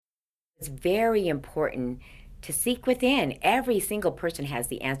It's very important to seek within. Every single person has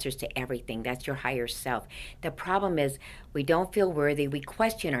the answers to everything. That's your higher self. The problem is we don't feel worthy. We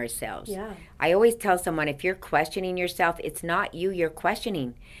question ourselves. Yeah. I always tell someone, if you're questioning yourself, it's not you you're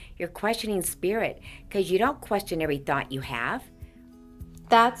questioning. You're questioning spirit, because you don't question every thought you have.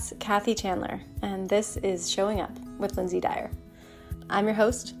 That's Kathie Chandler, and this is Showing Up with Lindsay Dyer. I'm your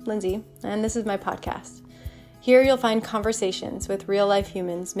host, Lindsay, and this is my podcast. Here you'll find conversations with real-life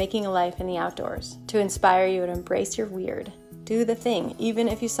humans making a life in the outdoors to inspire you to embrace your weird, do the thing, even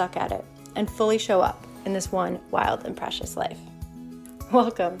if you suck at it, and fully show up in this one wild and precious life.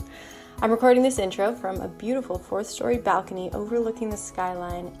 Welcome. I'm recording this intro from a beautiful 4th-story balcony overlooking the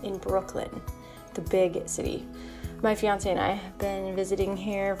skyline in Brooklyn, the big city. My fiance and I have been visiting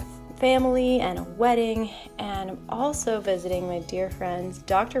here, family and a wedding, and I'm also visiting my dear friends,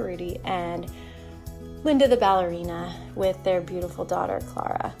 Dr. Rudy and Linda the ballerina with their beautiful daughter,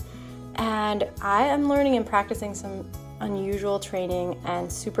 Clara. And I am learning and practicing some unusual training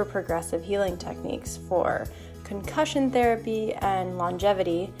and super progressive healing techniques for concussion therapy and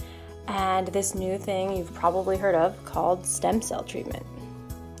longevity, and this new thing you've probably heard of called stem cell treatment.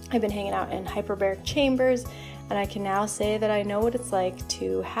 I've been hanging out in hyperbaric chambers, and I can now say that I know what it's like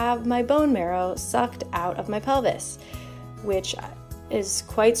to have my bone marrow sucked out of my pelvis, which is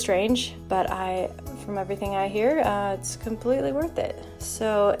quite strange, but from everything I hear, it's completely worth it.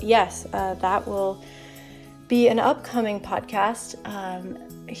 So yes, that will be an upcoming podcast,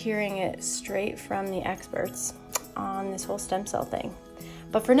 hearing it straight from the experts on this whole stem cell thing.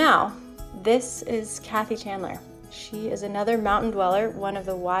 But for now, this is Kathie Chandler. She is another mountain dweller, one of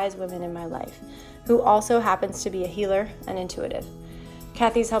the wise women in my life, who also happens to be a healer and intuitive.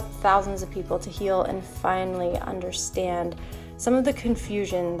 Kathie's helped thousands of people to heal and finally understand some of the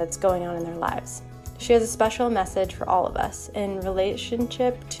confusion that's going on in their lives. She has a special message for all of us in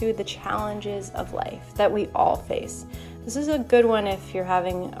relationship to the challenges of life that we all face. This is a good one if you're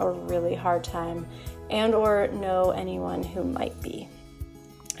having a really hard time and or know anyone who might be.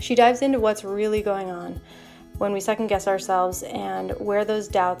 She dives into what's really going on when we second guess ourselves and where those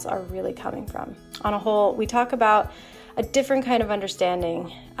doubts are really coming from. On a whole, we talk about a different kind of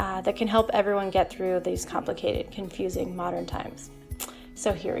understanding that can help everyone get through these complicated, confusing modern times.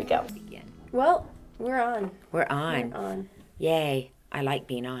 So here we go. Well, we're on. We're on. Yay. I like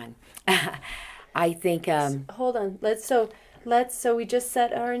being on. I think... Hold on. So we just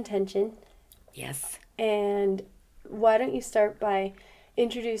set our intention. Yes. And why don't you start by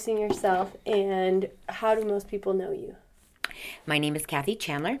introducing yourself and how do most people know you? My name is Kathie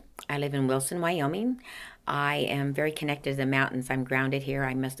Chandler. I live in Wilson, Wyoming. I am very connected to the mountains. I'm grounded here.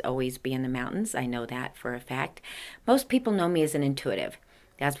 I must always be in the mountains. I know that for a fact. Most people know me as an intuitive.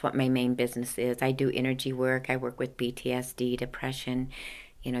 That's what my main business is. I do energy work. I work with PTSD, depression.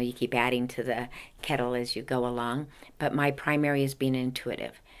 You know, you keep adding to the kettle as you go along. But my primary is being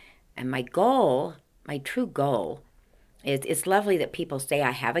intuitive. And my goal, my true goal, is it's lovely that people say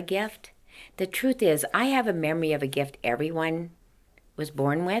I have a gift. The truth is, I have a memory of a gift everyone was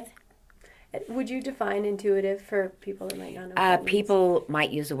born with. Would you define intuitive for people that might not know what that means? People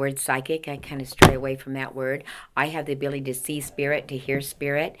might use the word psychic. I kind of stray away from that word. I have the ability to see spirit, to hear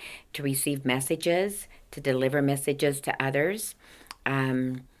spirit, to receive messages, to deliver messages to others.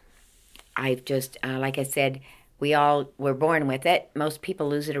 I've just, like I said, we all were born with it. Most people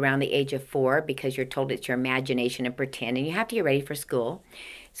lose it around the age of 4 because you're told it's your imagination and pretend, and you have to get ready for school.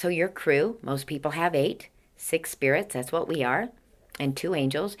 So your crew, most people have 8, 6 spirits, that's what we are, and 2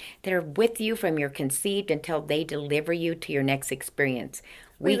 angels that are with you from your conceived until they deliver you to your next experience.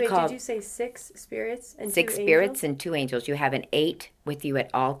 Wait, did you say 6 spirits and 2 angels? 6 spirits and 2 angels. You have an 8 with you at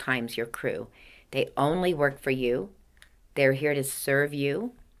all times, your crew. They only work for you. They're here to serve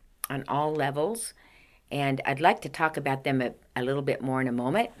you on all levels. And I'd like to talk about them a little bit more in a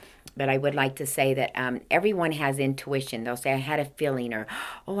moment, but I would like to say that everyone has intuition. They'll say, I had a feeling, or,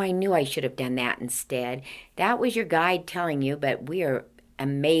 oh, I knew I should have done that instead. That was your guide telling you, but we are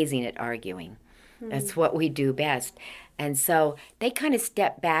amazing at arguing. That's what we do best. And so they kind of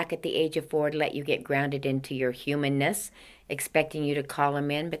step back at the age of 4 to let you get grounded into your humanness, expecting you to call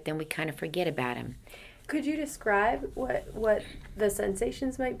them in, but then we kind of forget about them. Could you describe what the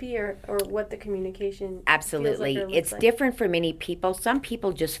sensations might be or what the communication Absolutely. feels like or It's looks like? different for many people. Some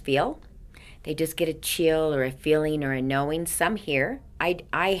people just feel. They just get a chill or a feeling or a knowing. Some hear.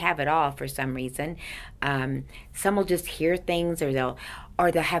 I have it all for some reason. Some will just hear things or they'll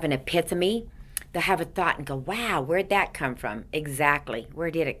have an epiphany. They'll have a thought and go, wow, where'd that come from? Exactly.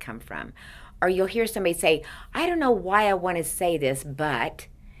 Where did it come from? Or you'll hear somebody say, I don't know why I want to say this, but...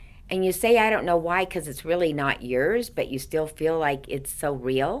 And you say, I don't know why, because it's really not yours, but you still feel like it's so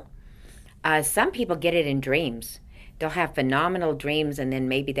real. Some people get it in dreams. They'll have phenomenal dreams, and then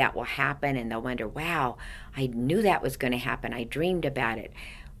maybe that will happen, and they'll wonder, wow, I knew that was going to happen. I dreamed about it.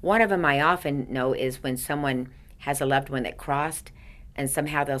 One of them I often know is when someone has a loved one that crossed, and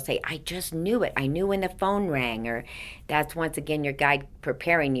somehow they'll say, I just knew it. I knew when the phone rang. Or that's once again your guide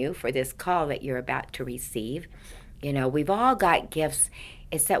preparing you for this call that you're about to receive. We've all got gifts.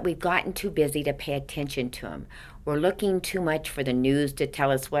 It's that we've gotten too busy to pay attention to them. We're looking too much for the news to tell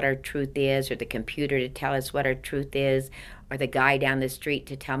us what our truth is, or the computer to tell us what our truth is, or the guy down the street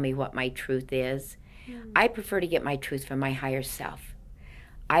to tell me what my truth is. I prefer to get my truth from my higher self.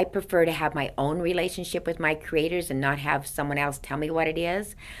 I prefer to have my own relationship with my creators and not have someone else tell me what it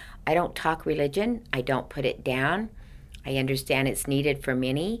is. I don't talk religion. I don't put it down. I understand it's needed for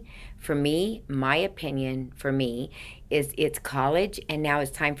many. For me, my opinion for me is it's college, and now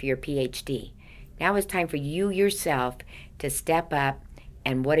it's time for your PhD. Now it's time for you yourself to step up,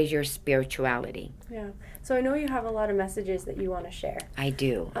 and what is your spirituality? Yeah. So I know you have a lot of messages that you want to share. I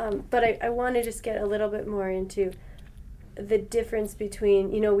do. But I want to just get a little bit more into the difference between,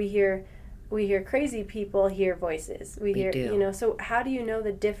 we hear crazy people hear voices. We hear, do. So how do you know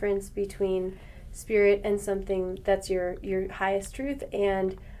the difference between spirit and something that's your highest truth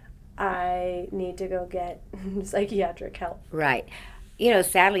and I need to go get psychiatric help? Right.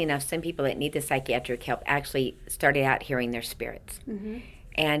 Sadly enough, some people that need the psychiatric help actually started out hearing their spirits. Mm-hmm.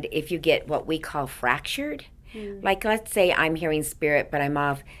 And if you get what we call fractured, like let's say I'm hearing spirit, but I'm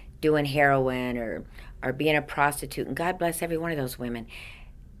off doing heroin or being a prostitute, and God bless every one of those women,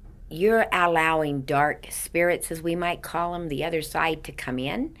 you're allowing dark spirits, as we might call them, the other side, to come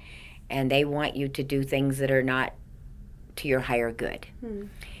in, and they want you to do things that are not to your higher good.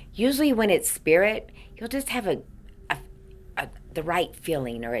 Usually when it's spirit, you'll just have the right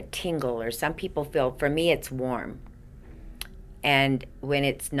feeling or a tingle, or some people feel, for me it's warm. And when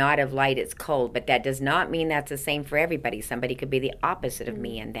it's not of light, it's cold. But that does not mean that's the same for everybody. Somebody could be the opposite of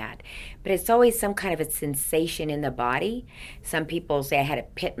me in that. But it's always some kind of a sensation in the body. Some people say, I had a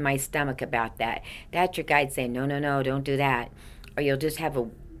pit in my stomach about that. That's your guide saying, no, don't do that. Or you'll just have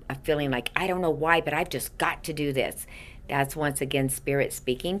a feeling like, I don't know why, but I've just got to do this. That's once again spirit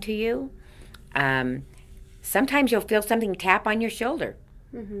speaking to you. Sometimes you'll feel something tap on your shoulder.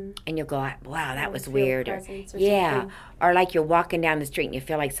 Mm-hmm. And you'll go, wow, that was weird. Or something. Or like you're walking down the street and you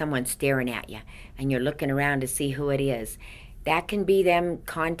feel like someone's staring at you and you're looking around to see who it is. That can be them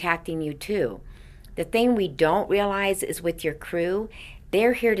contacting you too. The thing we don't realize is with your crew,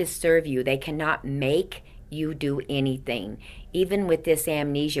 they're here to serve you. They cannot make you do anything. Even with this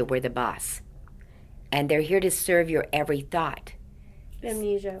amnesia, we're the boss. And they're here to serve your every thought.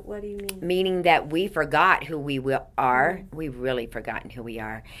 Amnesia, what do you mean? Meaning that we forgot who we are. We've really forgotten who we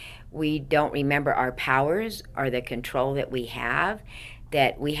are. We don't remember our powers or the control that we have,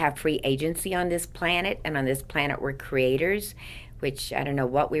 that we have free agency on this planet, and on this planet we're creators, which I don't know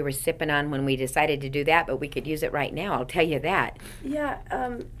what we were sipping on when we decided to do that, but we could use it right now, I'll tell you that. Yeah,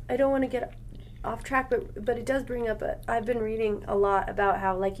 I don't want to get off track, but it does bring up, I've been reading a lot about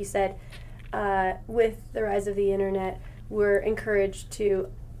how, like you said, with the rise of the internet, we're encouraged to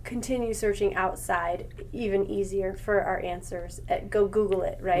continue searching outside even easier for our answers. Go Google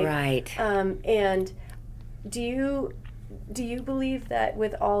it, right? Right. And do you believe that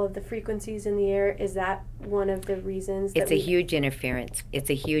with all of the frequencies in the air, is that one of the reasons? It's a huge interference. It's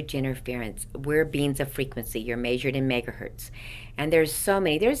a huge interference. We're beings of frequency. You're measured in megahertz. And there's so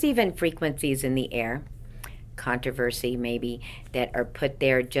many. There's even frequencies in the air, controversy maybe, that are put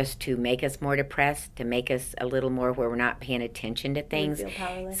there just to make us more depressed, to make us a little more where we're not paying attention to things. We feel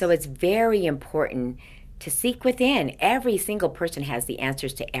powerless. So it's very important to seek within. Every single person has the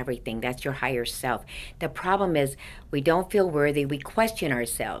answers to everything. That's your higher self. The problem is we don't feel worthy. We question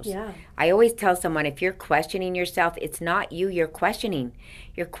ourselves. Yeah. I always tell someone, if you're questioning yourself, it's not you you're questioning.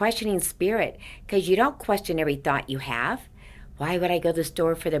 You're questioning spirit, because you don't question every thought you have. Why would I go to the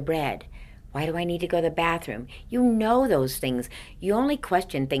store for the bread? Why do I need to go to the bathroom? You know those things. You only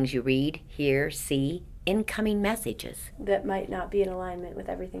question things you read, hear, see, incoming messages. That might not be in alignment with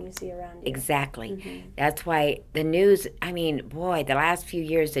everything you see around you. Exactly. Mm-hmm. That's why the news, the last few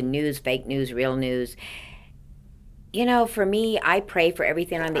years, the news, fake news, real news. For me, I pray for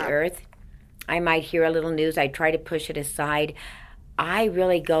everything on the earth. I might hear a little news. I try to push it aside. I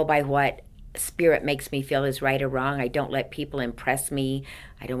really go by what spirit makes me feel is right or wrong. I don't let people impress me.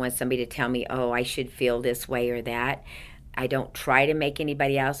 I don't want somebody to tell me, oh, I should feel this way or that. I don't try to make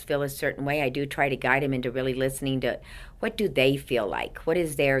anybody else feel a certain way. I do try to guide them into really listening to what do they feel like? What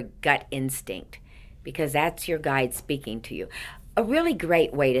is their gut instinct? Because that's your guide speaking to you. A really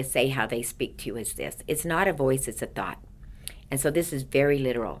great way to say how they speak to you is this. It's not a voice, it's a thought. And so this is very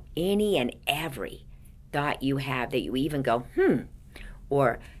literal. Any and every thought you have that you even go,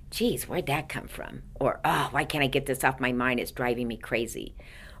 or, geez, where'd that come from? Or, oh, why can't I get this off my mind? It's driving me crazy.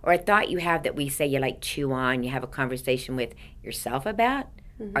 Or a thought you have that we say you like chew on, you have a conversation with yourself about,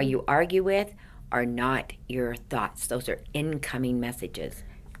 or you argue with, are not your thoughts. Those are incoming messages.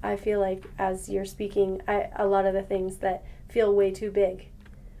 I feel like as you're speaking, a lot of the things that feel way too big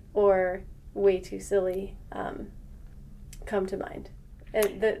or way too silly come to mind.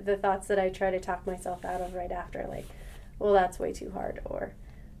 And the thoughts that I try to talk myself out of right after, like, well, that's way too hard, or...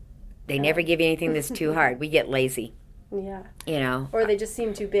 They never give you anything that's too hard. We get lazy. Yeah. You know? Or they just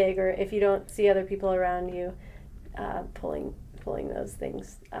seem too big, or if you don't see other people around you pulling those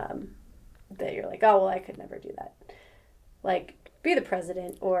things that you're like, oh, well, I could never do that. Like, be the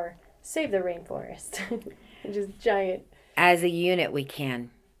president or save the rainforest. Just giant. As a unit, we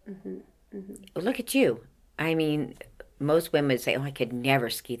can. Look at you. I mean, most women would say, oh, I could never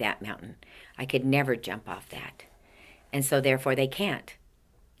ski that mountain. I could never jump off that. And so, therefore, they can't.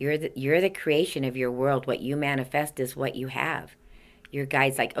 You're the creation of your world. What you manifest is what you have. Your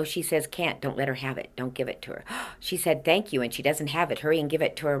guide's like, oh, she says can't. Don't let her have it. Don't give it to her. She said thank you, and she doesn't have it. Hurry and give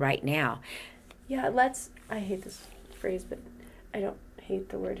it to her right now. Yeah, I hate this phrase, but I don't hate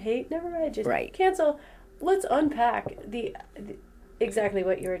the word hate. Never mind. Just right. Cancel. Let's unpack the exactly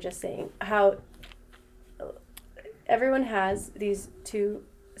what you were just saying. How everyone has these two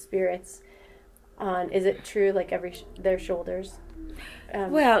spirits on, is it true, like their shoulders?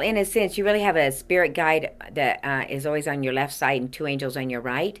 Well, in a sense, you really have a spirit guide that is always on your left side and two angels on your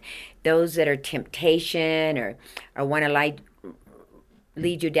right. Those that are temptation or want to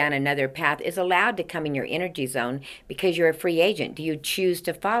lead you down another path is allowed to come in your energy zone because you're a free agent. Do you choose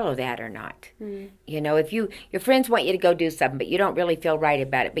to follow that or not? You know, if your friends want you to go do something, but you don't really feel right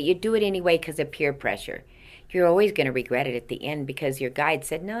about it, but you do it anyway because of peer pressure, you're always going to regret it at the end because your guide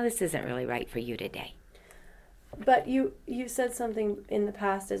said, no, this isn't really right for you today. But you said something in the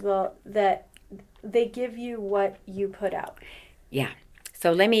past as well, that they give you what you put out. Yeah.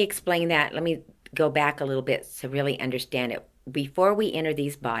 So let me explain that. Let me go back a little bit to really understand it. Before we enter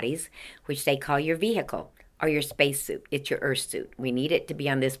these bodies, which they call your vehicle or your spacesuit, it's your earth suit. We need it to be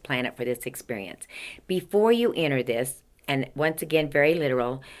on this planet for this experience. Before you enter this, and once again, very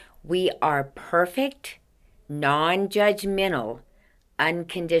literal, we are perfect, non-judgmental,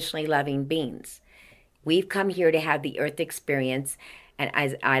 unconditionally loving beings. We've come here to have the earth experience, and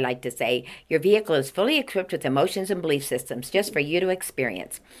as I like to say, your vehicle is fully equipped with emotions and belief systems just for you to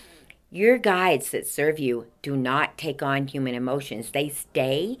experience. Your guides that serve you do not take on human emotions. They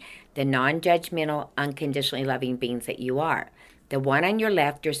stay the non-judgmental, unconditionally loving beings that you are. The one on your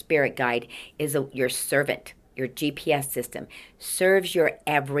left, your spirit guide, is your servant, your GPS system, serves your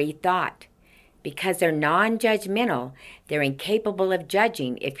every thought. Because they're non-judgmental, they're incapable of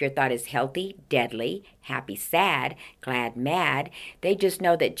judging if your thought is healthy, deadly, happy, sad, glad, mad. They just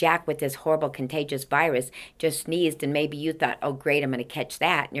know that Jack with this horrible contagious virus just sneezed and maybe you thought, oh great, I'm going to catch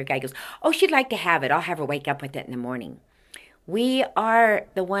that. And your guy goes, oh, she'd like to have it. I'll have her wake up with it in the morning. We are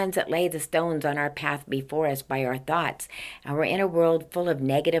the ones that lay the stones on our path before us by our thoughts. And we're in a world full of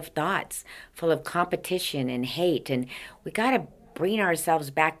negative thoughts, full of competition and hate. And we got to bring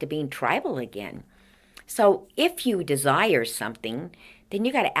ourselves back to being tribal again. So if you desire something, then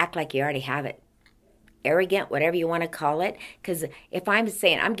you got to act like you already have it. Arrogant, whatever you want to call it. Because if I'm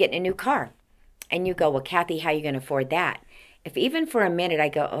saying I'm getting a new car, and you go, well, Kathie, how are you going to afford that? If even for a minute I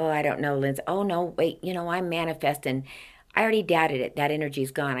go, oh, I don't know, Lindsay. Oh, no, wait, I'm manifesting. I already doubted it. That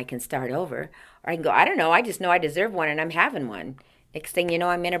energy's gone. I can start over. Or I can go, I don't know. I just know I deserve one and I'm having one. Next thing you know,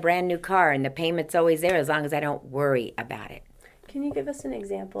 I'm in a brand new car and the payment's always there as long as I don't worry about it. Can you give us an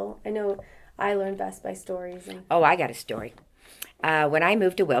example? I know I learn best by stories. Oh, I got a story. When I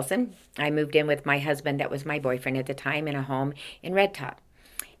moved to Wilson, I moved in with my husband, that was my boyfriend at the time, in a home in Red Top.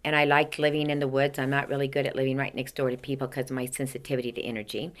 And I liked living in the woods. I'm not really good at living right next door to people because of my sensitivity to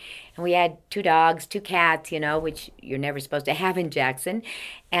energy. And we had 2 dogs, 2 cats, which you're never supposed to have in Jackson.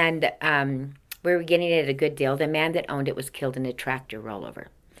 And we were getting it at a good deal. The man that owned it was killed in a tractor rollover.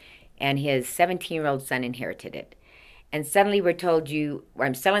 And his 17-year-old son inherited it. And suddenly we're told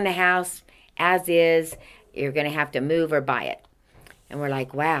I'm selling the house as is. You're going to have to move or buy it. And we're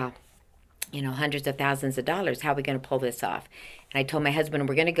like, wow, hundreds of thousands of dollars. How are we going to pull this off? And I told my husband,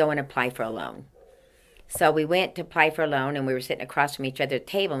 we're going to go and apply for a loan. So we went to apply for a loan, and we were sitting across from each other at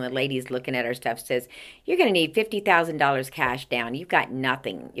the table, and the lady's looking at our stuff, says, you're going to need $50,000 cash down. You've got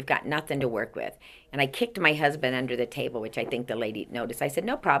nothing. You've got nothing to work with. And I kicked my husband under the table, which I think the lady noticed. I said,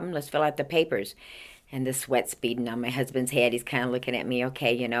 no problem. Let's fill out the papers. and the sweat's beading on my husband's head. He's kind of looking at me,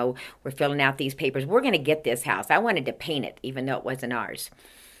 okay, we're filling out these papers. We're going to get this house. I wanted to paint it, even though it wasn't ours.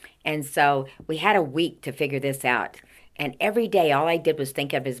 And so we had a week to figure this out. And every day, all I did was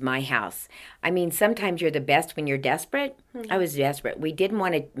think of is my house. I mean, sometimes you're the best when you're desperate. I was desperate. We didn't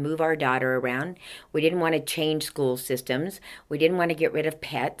want to move our daughter around. We didn't want to change school systems. We didn't want to get rid of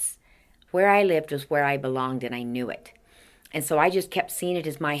pets. Where I lived was where I belonged, and I knew it. And so I just kept seeing it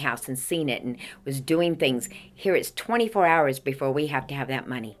as my house and seeing it and was doing things. Here it's 24 hours before we have to have that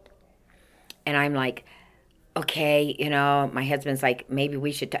money. And I'm like, okay, my husband's like, maybe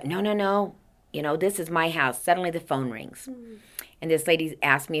we should no. This is my house. Suddenly the phone rings. And this lady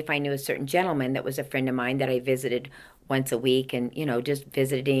asked me if I knew a certain gentleman that was a friend of mine that I visited once a week and, just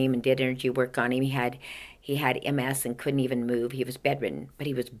visited him and did energy work on him. He had MS and couldn't even move. He was bedridden, but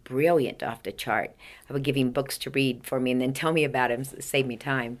he was brilliant off the chart. I would give him books to read for me and then tell me about him, save me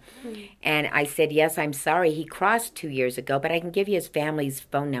time. And I said, yes, I'm sorry. He crossed 2 years ago, but I can give you his family's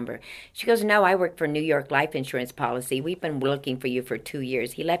phone number. She goes, no, I work for New York Life Insurance Policy. We've been looking for you for 2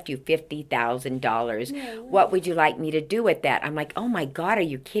 years. He left you $50,000. No. What would you like me to do with that? I'm like, oh my God, are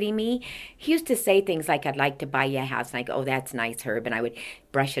you kidding me? He used to say things like, I'd like to buy you a house. And I go, oh, that's nice, Herb. And I would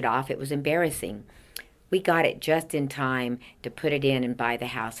brush it off. It was embarrassing. We got it just in time to put it in and buy the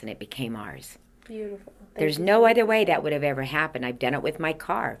house, and it became ours. Beautiful. There's no other way that would have ever happened. I've done it with my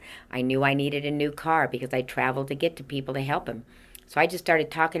car. I knew I needed a new car because I traveled to get to people to help them. So I just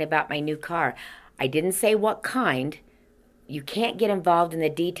started talking about my new car. I didn't say what kind. You can't get involved in the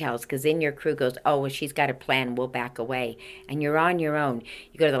details because then your crew goes, oh, well, she's got a plan. We'll back away. And you're on your own.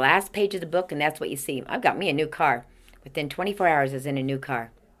 You go to the last page of the book, and that's what you see. I've got me a new car. Within 24 hours, I was in a new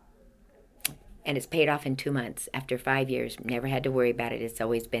car. And it's paid off in 2 months after 5 years. Never had to worry about it. It's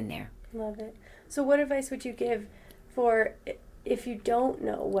always been there. Love it. So what advice would you give for if you don't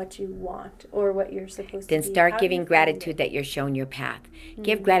know what you want or what you're supposed to be? Then start giving gratitude that you're shown your path. Mm-hmm.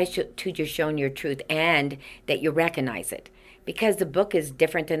 Give gratitude you're shown your truth and that you recognize it. Because the book is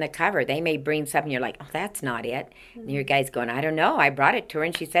different than the cover. They may bring something, you're like, oh, that's not it. Mm-hmm. And your guy's going, I don't know. I brought it to her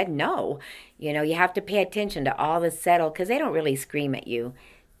and she said no. You have to pay attention to all the subtle because they don't really scream at you.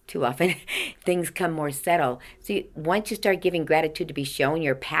 Too often, things come more subtle. So once you start giving gratitude to be shown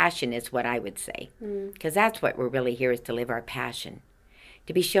your passion is what I would say. Because that's what we're really here is to live our passion.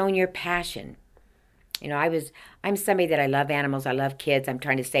 To be shown your passion. I'm somebody that I love animals. I love kids. I'm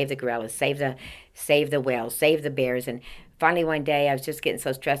trying to save the gorillas, save the whales, save the bears. And finally one day I was just getting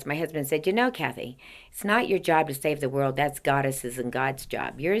so stressed. My husband said, Kathie, it's not your job to save the world. That's goddesses and God's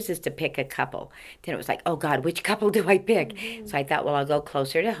job. Yours is to pick a couple. Then it was like, oh God, which couple do I pick? Mm-hmm. So I thought, well, I'll go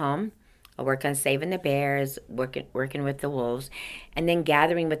closer to home. I'll work on saving the bears, working with the wolves, and then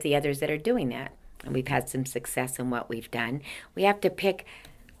gathering with the others that are doing that. And we've had some success in what we've done. We have to pick.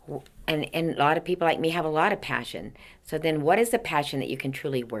 And a lot of people like me have a lot of passion. So then what is the passion that you can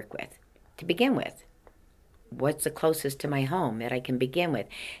truly work with to begin with? What's the closest to my home that I can begin with?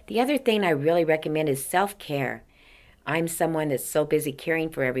 The other thing I really recommend is self-care. I'm someone that's so busy caring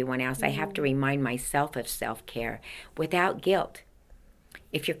for everyone else, I have to remind myself of self-care without guilt.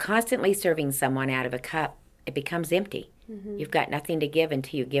 If you're constantly serving someone out of a cup, it becomes empty. Mm-hmm. You've got nothing to give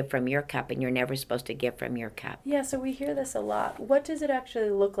until you give from your cup, and you're never supposed to give from your cup. Yeah, so we hear this a lot. What does it actually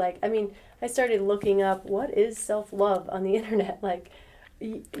look like? I mean, I started looking up what is self-love on the internet,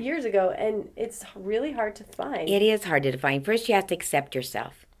 years ago, and it's really hard to find. It is hard to define. First, you have to accept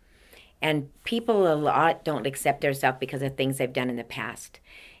yourself. And people a lot don't accept themselves because of things they've done in the past.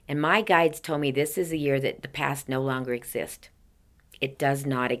 And my guides told me this is the year that the past no longer exists. It does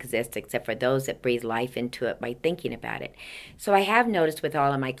not exist except for those that breathe life into it by thinking about it. So I have noticed with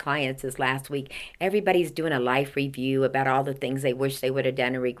all of my clients this last week, everybody's doing a life review about all the things they wish they would have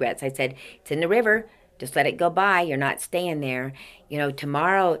done and regrets. I said, it's in the river. Just let it go by. You're not staying there.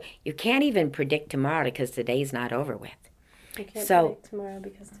 Tomorrow, you can't even predict tomorrow because today's not over with. You can't predict tomorrow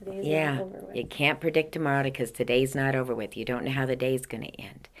because today's not over with. You can't predict tomorrow because today's not over with. You don't know how the day's going to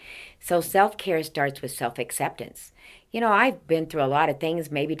end. So self-care starts with self-acceptance. I've been through a lot of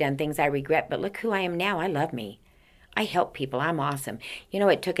things, maybe done things I regret, but look who I am now. I love me. I help people. I'm awesome.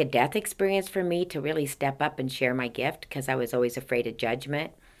 It took a death experience for me to really step up and share my gift because I was always afraid of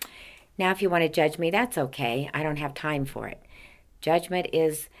judgment. Now, if you want to judge me, that's okay. I don't have time for it. Judgment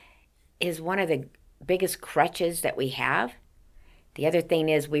is one of the biggest crutches that we have. The other thing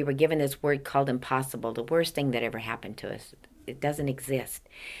is we were given this word called impossible, the worst thing that ever happened to us. It doesn't exist.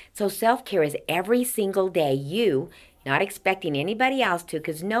 So self-care is every single day you, not expecting anybody else to,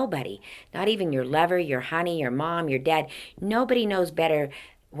 because nobody, not even your lover, your honey, your mom, your dad, nobody knows better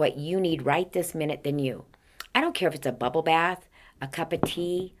what you need right this minute than you. I don't care if it's a bubble bath, a cup of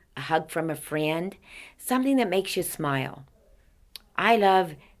tea, a hug from a friend, something that makes you smile. I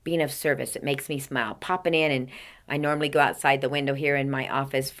love being of service. It makes me smile. Popping in, and I normally go outside the window here in my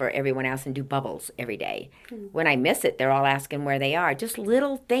office for everyone else and do bubbles every day. When I miss it, they're all asking where they are. Just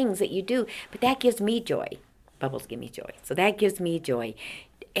little things that you do, but that gives me joy. Bubbles give me joy. So that gives me joy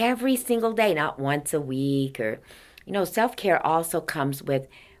every single day, not once a week. Or, self-care also comes with,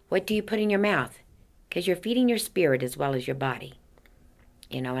 what do you put in your mouth? Because you're feeding your spirit as well as your body.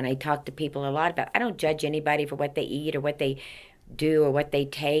 And I talk to people a lot about, I don't judge anybody for what they eat or what they do or what they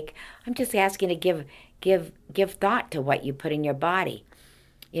take. I'm just asking to give thought to what you put in your body.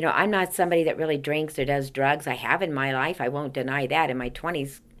 I'm not somebody that really drinks or does drugs. I have in my life. I won't deny that. In my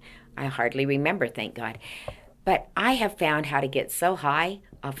 20s, I hardly remember, thank God. But I have found how to get so high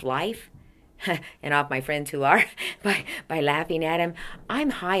off life and off my friends who are by laughing at them. I'm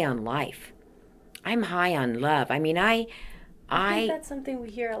high on life. I'm high on love. I think that's something we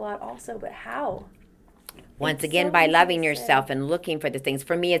hear a lot also, but how? Once again, by loving yourself and looking for the things.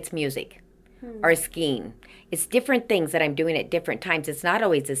 For me, it's music or skiing. It's different things that I'm doing at different times. It's not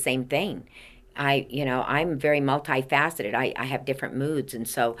always the same thing. I'm very multifaceted. I have different moods, and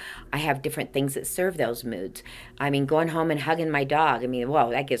so I have different things that serve those moods. Going home and hugging my dog,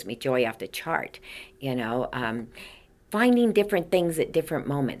 that gives me joy off the chart. Finding different things at different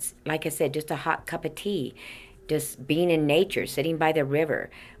moments. Like I said, just a hot cup of tea, just being in nature, sitting by the river,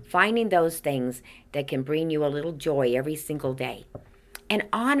 finding those things that can bring you a little joy every single day. And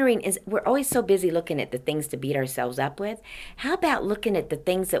honoring we're always so busy looking at the things to beat ourselves up with. How about looking at the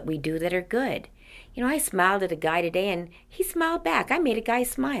things that we do that are good? I smiled at a guy today and he smiled back. I made a guy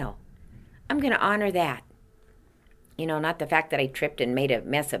smile. I'm going to honor that. Not the fact that I tripped and made a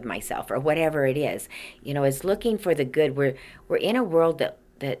mess of myself or whatever it is. It's looking for the good. We're in a world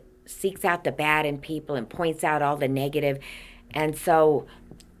that seeks out the bad in people and points out all the negative. And so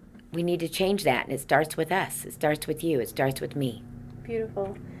we need to change that. And it starts with us. It starts with you. It starts with me.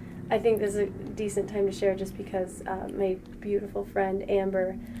 Beautiful. I think this is a decent time to share just because my beautiful friend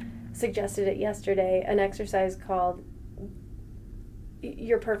Amber suggested it yesterday, an exercise called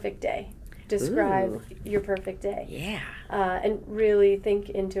Your Perfect Day. Describe your perfect day. Yeah. And really think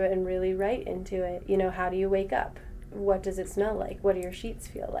into it and really write into it. How do you wake up? What does it smell like? What do your sheets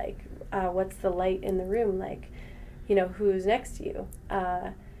feel like? What's the light in the room like? Who's next to you?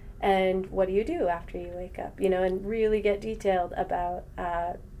 And what do you do after you wake up? And really get detailed about,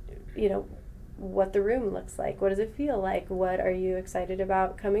 what the room looks like. What does it feel like? What are you excited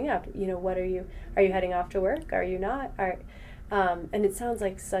about coming up? What are you heading off to work? Are you not? And it sounds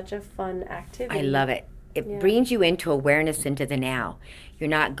like such a fun activity. I love it. It brings you into awareness into the now. You're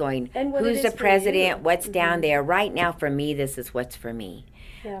not going, who's the president? What's down there? Right now for me, this is what's for me.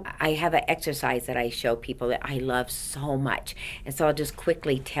 Yeah. I have an exercise that I show people that I love so much. And so I'll just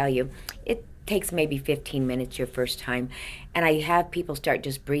quickly tell you, it takes maybe 15 minutes your first time. And I have people start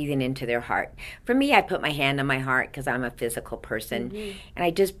just breathing into their heart. For me, I put my hand on my heart because I'm a physical person. Mm-hmm. And I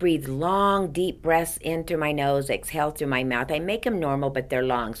just breathe long, deep breaths in through my nose, exhale through my mouth. I make them normal, but they're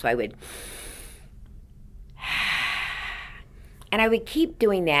long. So I would... And I would keep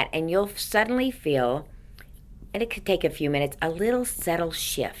doing that, and you'll suddenly feel, and it could take a few minutes, a little subtle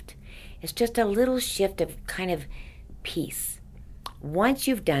shift. It's just a little shift of kind of peace. Once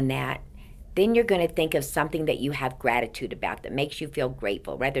you've done that, then you're going to think of something that you have gratitude about that makes you feel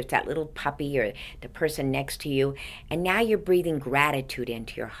grateful, whether it's that little puppy or the person next to you. And now you're breathing gratitude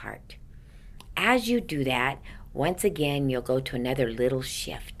into your heart. As you do that, once again, you'll go to another little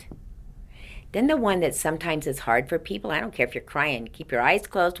shift. Then the one that sometimes is hard for people, I don't care if you're crying, keep your eyes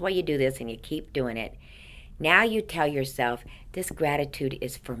closed while you do this and you keep doing it. Now you tell yourself, this gratitude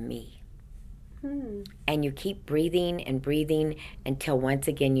is for me. And you keep breathing and breathing until once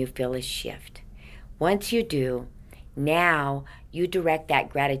again you feel a shift. Once you do, now you direct that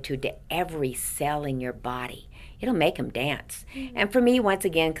gratitude to every cell in your body. It'll make them dance. And for me, once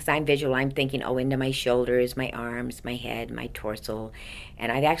again, because I'm visual, I'm thinking, into my shoulders, my arms, my head, my torso.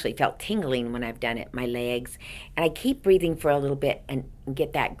 And I've actually felt tingling when I've done it, my legs. And I keep breathing for a little bit and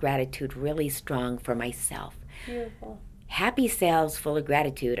get that gratitude really strong for myself. Beautiful. Happy cells full of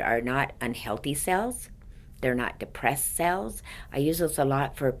gratitude are not unhealthy cells. They're not depressed cells. I use those a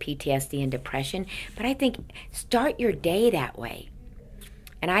lot for PTSD and depression. But I think start your day that way.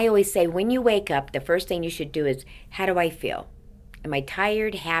 And I always say, when you wake up, the first thing you should do is, how do I feel? Am I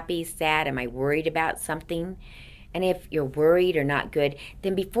tired, happy, sad? Am I worried about something? And if you're worried or not good,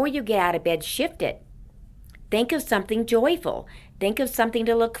 then before you get out of bed, shift it. Think of something joyful. Think of something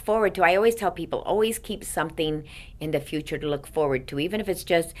to look forward to. I always tell people, always keep something in the future to look forward to, even if it's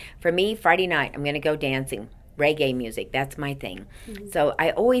just, for me, Friday night, I'm going to go dancing reggae music. That's my thing. So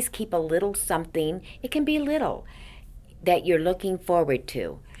I always keep a little something. It can be little that you're looking forward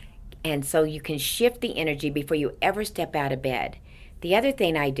to. And so you can shift the energy before you ever step out of bed. The other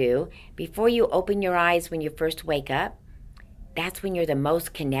thing I do, before you open your eyes when you first wake up, that's when you're the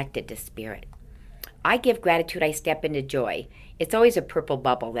most connected to spirit. I give gratitude, I step into joy. It's always a purple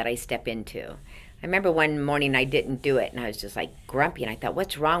bubble that I step into. I remember one morning I didn't do it, and I was just like grumpy, and I thought,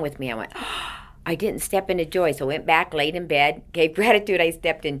 what's wrong with me? I went, oh, I didn't step into joy. So I went back, laid in bed, gave gratitude, I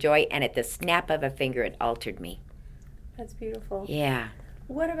stepped in joy, and at the snap of a finger, it altered me. That's beautiful. Yeah.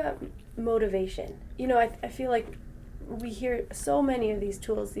 What about motivation? You know, I feel like we hear so many of these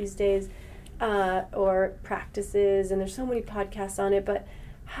tools these days, or practices, and there's so many podcasts on it, but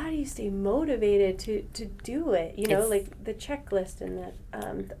how do you stay motivated to do it? You know, like the checklist and that,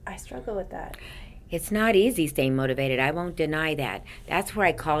 I struggle with that. It's not easy staying motivated. I won't deny that. That's where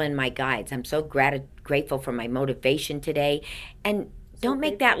I call in my guides. I'm so grateful for my motivation today. And don't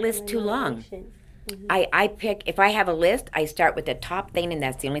make that list too long. I pick, if I have a list, I start with the top thing, and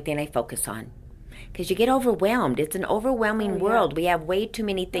that's the only thing I focus on. Because you get overwhelmed. It's an overwhelming world. We have way too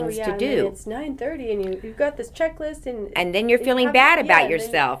many things to do. It's 9:30, and you've got this checklist, and then you're feeling bad about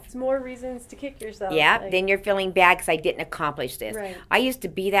yourself. It's more reasons to kick yourself. Yeah, then you're feeling bad because I didn't accomplish this. Right. I used to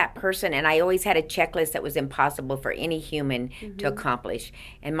be that person, and I always had a checklist that was impossible for any human to accomplish.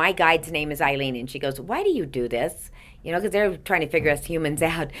 And my guide's name is Eileen, and she goes, "Why do you do this?" You know, because they're trying to figure us humans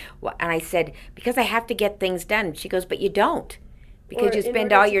out. And I said, "Because I have to get things done." She goes, "But you don't. Because you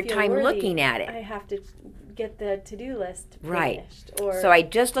spend all your time looking at it." I have to get the to-do list finished. Right. So I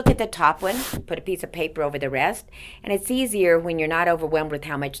just look at the top one, put a piece of paper over the rest, and it's easier when you're not overwhelmed with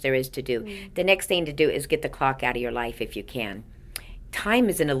how much there is to do. The next thing to do is get the clock out of your life if you can. Time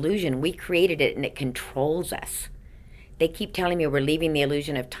is an illusion. We created it, and it controls us. They keep telling me we're leaving the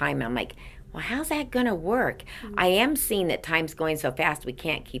illusion of time. I'm like, well, how's that going to work? I am seeing that time's going so fast we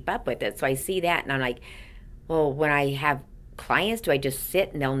can't keep up with it. So I see that, and I'm like, well, when I have clients, do I just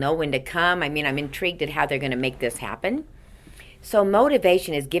sit and they'll know when to come? I mean, I'm intrigued at how they're going to make this happen. So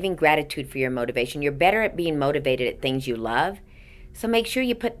motivation is giving gratitude for your motivation. You're better at being motivated at things you love. So make sure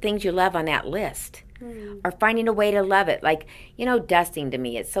you put things you love on that list. Or finding a way to love it. Like, you know, dusting to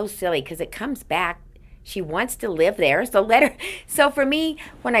me, it's so silly because it comes back. She wants to live there, so let her. So for me,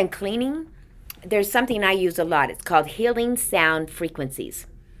 when I'm cleaning, there's something I use a lot. It's called healing sound frequencies.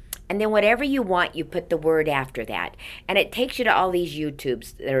 And then whatever you want, you put the word after that. And it takes you to all these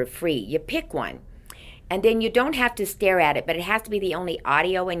YouTubes that are free. You pick one. And then you don't have to stare at it, but it has to be the only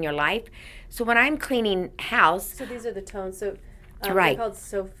audio in your life. So when I'm cleaning house... So these are the tones. So right. They're called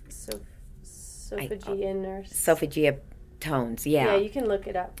Sophagean or... Sophagia tones, yeah. Yeah, you can look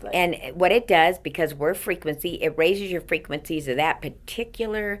it up. But... And what it does, because we're frequency, it raises your frequencies of that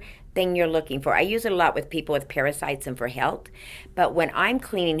particular thing you're looking for. I use it a lot with people with parasites and for health. But when I'm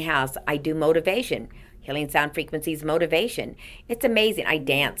cleaning house, I do motivation. Healing sound frequencies, motivation. It's amazing. I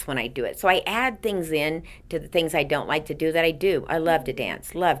dance when I do it. So I add things in to the things I don't like to do that I do. I love to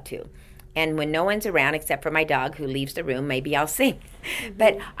dance, love to. And when no one's around except for my dog who leaves the room, maybe I'll sing.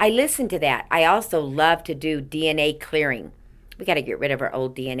 But I listen to that. I also love to do DNA clearing. We got to get rid of our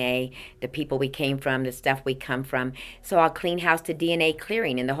old DNA, the people we came from, the stuff we come from. So I'll clean house to DNA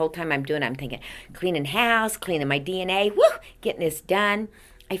clearing. And the whole time I'm doing it, I'm thinking, cleaning house, cleaning my DNA, woo, getting this done.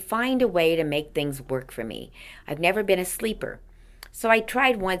 I find a way to make things work for me. I've never been a sleeper. So I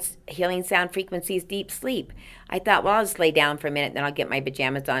tried once healing sound frequencies, deep sleep. I thought, well, I'll just lay down for a minute, then I'll get my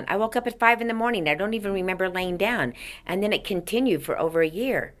pajamas on. I woke up at 5 a.m. I don't even remember laying down. And then it continued for over a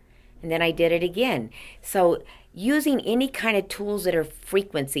year. And then I did it again. So using any kind of tools that are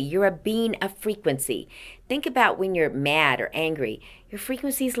frequency, you're a being of frequency. Think about when you're mad or angry, your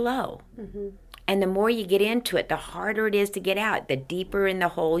frequency's low. And the more you get into it, the harder it is to get out, the deeper in the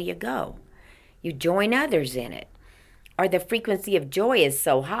hole you go. You join others in it. Or the frequency of joy is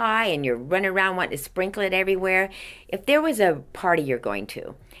so high and you're running around wanting to sprinkle it everywhere. If there was a party you're going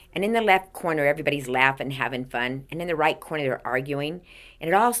to, and in the left corner everybody's laughing, having fun, and in the right corner they're arguing, and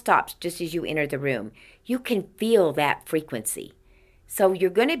it all stops just as you enter the room, you can feel that frequency. So you're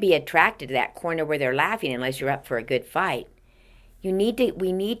going to be attracted to that corner where they're laughing unless you're up for a good fight. We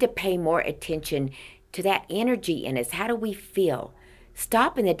need to pay more attention to that energy in us. How do we feel?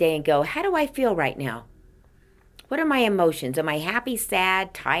 Stop in the day and go, how do I feel right now? What are my emotions? Am I happy,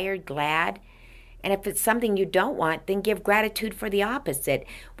 sad, tired, glad? And if it's something you don't want, then give gratitude for the opposite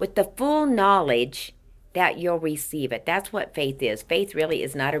with the full knowledge that you'll receive it. That's what faith is. Faith really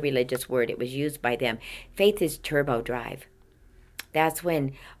is not a religious word. It was used by them. Faith is turbo drive. That's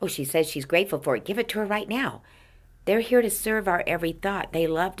when, she says she's grateful for it. Give it to her right now. They're here to serve our every thought. They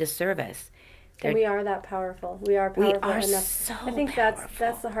love to serve us. And we are that powerful. We are powerful We are enough. so I think powerful.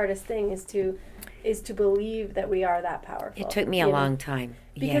 that's the hardest thing is to believe that we are that powerful. It took me a long time.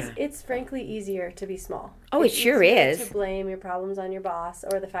 Because yeah. it's frankly easier to be small. Oh, it's it sure easier is. to blame your problems on your boss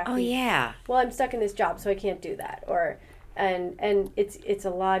or the fact Oh, that yeah. well, I'm stuck in this job so I can't do that and it's a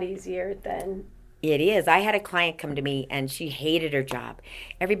lot easier than It is. I had a client come to me and she hated her job.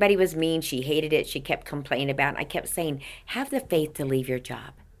 Everybody was mean. She hated it. She kept complaining about it. I kept saying, have the faith to leave your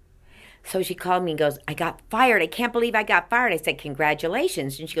job. So she called me and goes, I got fired. I can't believe I got fired. I said,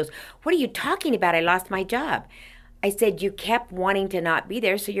 congratulations. And she goes, what are you talking about? I lost my job. I said, you kept wanting to not be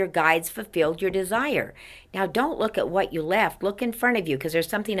there, so your guides fulfilled your desire. Now don't look at what you left. Look in front of you because there's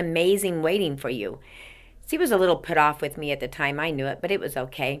something amazing waiting for you. She was a little put off with me at the time. I knew it, but it was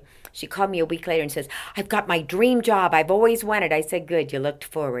okay. She called me a week later and says, I've got my dream job. I've always wanted. I said, good. You looked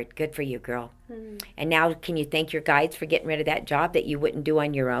forward. Good for you, girl. And now can you thank your guides for getting rid of that job that you wouldn't do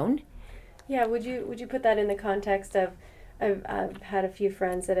on your own? Yeah, would you put that in the context of I've had a few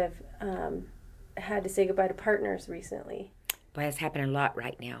friends that have had to say goodbye to partners recently. Boy, that's happening a lot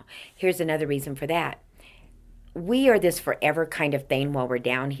right now. Here's another reason for that. We are this forever kind of thing while we're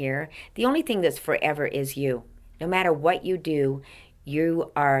down here. The only thing that's forever is you. No matter what you do,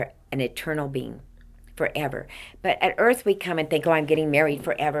 you are an eternal being forever. But at Earth, we come and think, oh, I'm getting married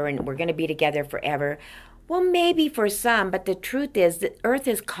forever and we're going to be together forever. Well, maybe for some, but the truth is that Earth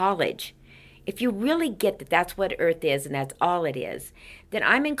is college. If you really get that that's what Earth is and that's all it is, then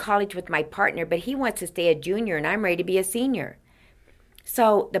I'm in college with my partner, but he wants to stay a junior and I'm ready to be a senior.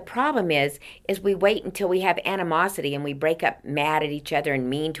 So the problem is we wait until we have animosity and we break up mad at each other and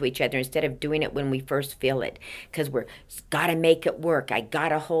mean to each other instead of doing it when we first feel it. Because we're got to make it work. I got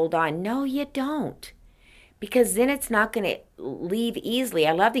to hold on. No, you don't. Because then it's not going to leave easily.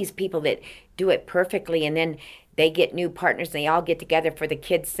 I love these people that do it perfectly and then they get new partners and they all get together for the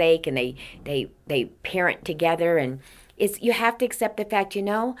kids' sake and they parent together and you have to accept the fact,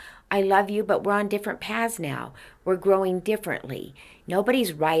 I love you, but we're on different paths now. We're growing differently.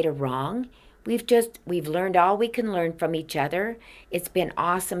 Nobody's right or wrong. We've learned all we can learn from each other. It's been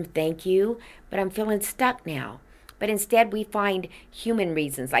awesome, thank you, but I'm feeling stuck now. But instead we find human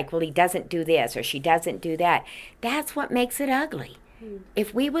reasons like, well, he doesn't do this or she doesn't do that. That's what makes it ugly.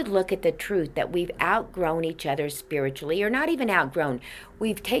 If we would look at the truth that we've outgrown each other spiritually, or not even outgrown,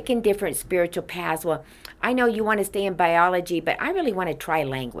 we've taken different spiritual paths. Well, I know you want to stay in biology, but I really want to try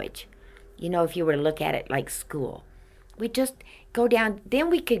language. If you were to look at it like school, we just go down.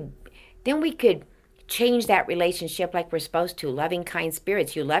 Then we could change that relationship like we're supposed to. Loving, kind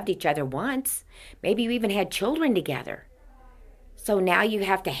spirits. You loved each other once. Maybe you even had children together. So now you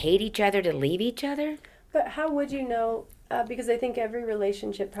have to hate each other to leave each other? But how would you know? Because I think every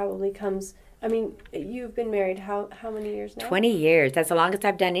relationship probably comes. I mean, you've been married how many years now? 20 years. That's the longest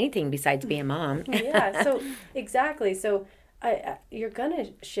I've done anything besides be a mom. Yeah. So exactly. So you're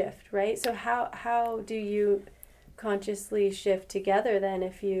gonna shift, right? So how do you consciously shift together then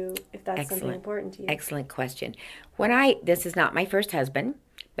if that's something important to you? Excellent question. This is not my first husband,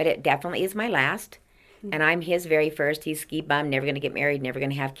 but it definitely is my last. And I'm his very first. He's ski bum, never going to get married, never going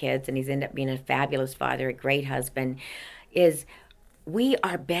to have kids, and he's ended up being a fabulous father, a great husband. We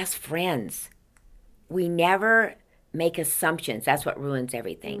are best friends. We never make assumptions. That's what ruins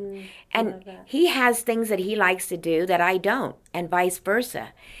everything. And he has things that he likes to do that I don't, and vice versa.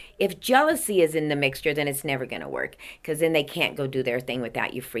 If jealousy is in the mixture, then it's never going to work, because then they can't go do their thing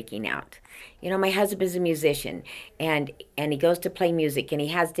without you freaking out. My husband is a musician, and he goes to play music, and he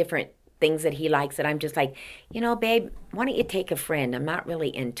has different things that he likes that I'm just like, babe, why don't you take a friend? I'm not really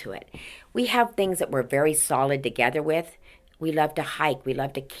into it. We have things that we're very solid together with. We love to hike. We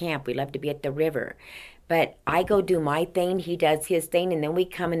love to camp. We love to be at the river. But I go do my thing. He does his thing. And then we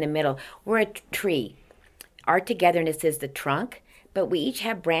come in the middle. We're a tree. Our togetherness is the trunk. But we each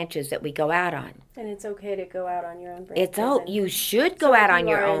have branches that we go out on. And it's okay to go out on your own branches. You should go out on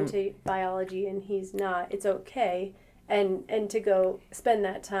your own. If you are into biology and he's not, it's okay. And to go spend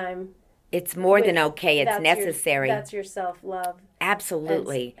that time. It's more than okay. It's necessary. That's your self-love.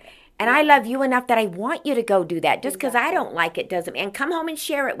 Absolutely. And I love you enough that I want you to go do that. Just because I don't like it doesn't. And come home and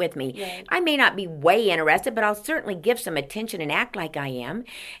share it with me. Right. I may not be way interested, but I'll certainly give some attention and act like I am.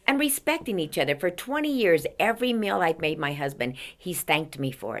 And respecting each other. For 20 years, every meal I've made my husband, he's thanked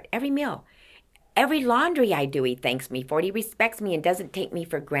me for it. Every meal. Every laundry I do, he thanks me for it. He respects me and doesn't take me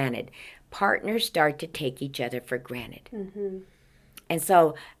for granted. Partners start to take each other for granted. Mm-hmm. And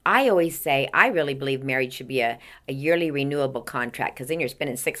so I always say, I really believe marriage should be a yearly renewable contract, because then you're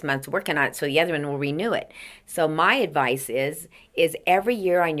spending 6 months working on it so the other one will renew it. So my advice is every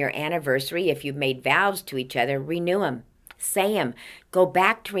year on your anniversary, if you've made vows to each other, renew them. Say them. Go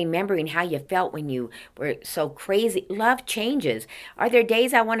back to remembering how you felt when you were so crazy. Love changes. Are there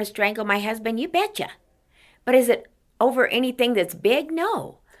days I want to strangle my husband? You betcha. But is it over anything that's big?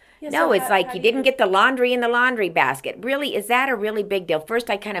 No. Yeah, No, so it's like how you do didn't get the laundry in the laundry basket. Really, is that a really big deal? First,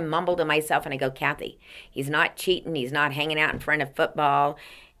 I kind of mumble to myself and I go, Kathie, he's not cheating. He's not hanging out in front of football.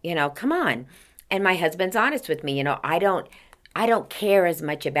 Come on. And my husband's honest with me. I don't care as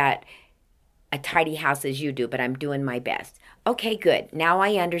much about a tidy house as you do, but I'm doing my best. Okay, good. Now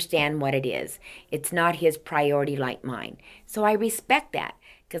I understand what it is. It's not his priority like mine. So I respect that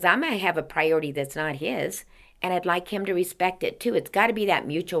because I might have a priority that's not his. And I'd like him to respect it too. It's got to be that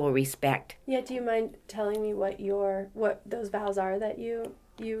mutual respect. Yeah, do you mind telling me what those vows are that you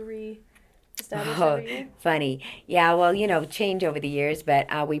re-establish every year? Funny. Yeah, well, change over the years,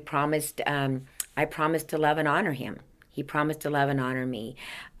 but we promised, I promised to love and honor him. He promised to love and honor me.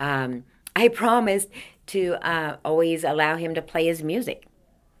 I promised to always allow him to play his music.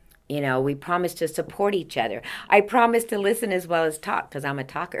 We promised to support each other. I promised to listen as well as talk because I'm a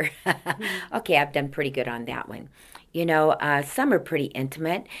talker. Okay, I've done pretty good on that one. Some are pretty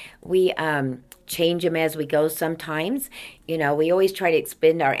intimate. We change them as we go sometimes. We always try to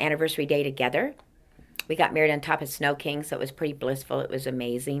spend our anniversary day together. We got married on top of Snow King, so it was pretty blissful. It was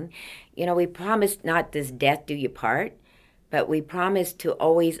amazing. We promised not this death do you part, but we promised to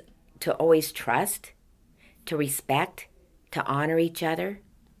always trust, to respect, to honor each other.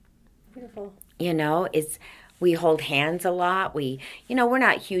 Beautiful. We hold hands a lot. We're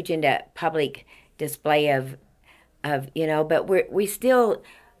not huge into public display of but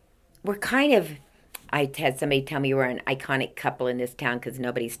we're kind of, I had somebody tell me we're an iconic couple in this town because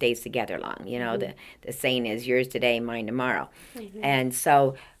nobody stays together long. Mm-hmm. The saying is yours today, mine tomorrow. Mm-hmm. And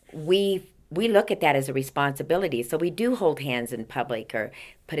so we look at that as a responsibility. So we do hold hands in public or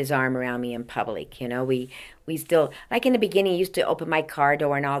put his arm around me in public. We still, like in the beginning, he used to open my car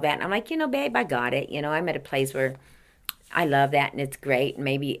door and all that. And I'm like, babe, I got it. I'm at a place where I love that and it's great. And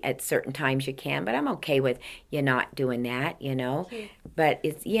maybe at certain times you can, but I'm okay with you not doing that, But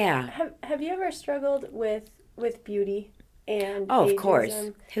it's, yeah. Have you ever struggled with beauty and Oh, ageism? Of course.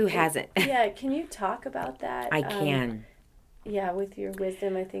 Who hasn't? Yeah, can you talk about that? I can. Yeah, with your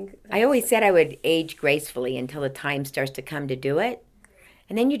wisdom, I think. I always said I would age gracefully until the time starts to come to do it.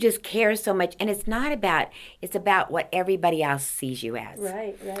 And then you just care so much. And it's about what everybody else sees you as.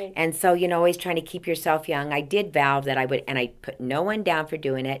 Right. And so, always trying to keep yourself young. I did vow that I would, and I put no one down for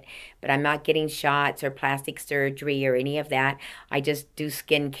doing it, but I'm not getting shots or plastic surgery or any of that. I just do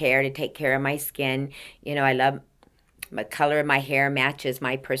skin care to take care of my skin. I love the color of my hair matches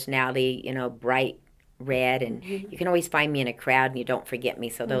my personality, bright red, and you can always find me in a crowd and you don't forget me,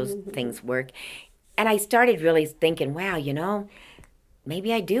 so those things work. And I started really thinking, wow,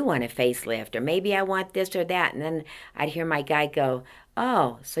 maybe I do want a facelift, or maybe I want this or that. And then I'd hear my guide go,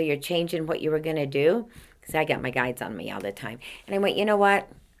 oh, so you're changing what you were going to do? Because I got my guides on me all the time. And I went, you know what?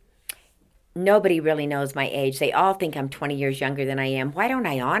 Nobody really knows my age. They all think I'm 20 years younger than I am. Why don't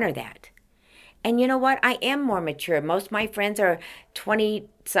I honor that? And you know what? I am more mature. Most of my friends are 20,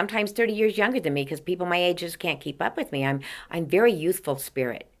 sometimes 30 years younger than me because people my age just can't keep up with me. I'm very youthful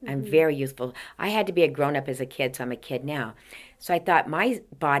spirit. I'm very youthful. I had to be a grown-up as a kid, so I'm a kid now. So I thought my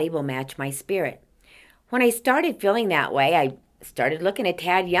body will match my spirit. When I started feeling that way, I started looking a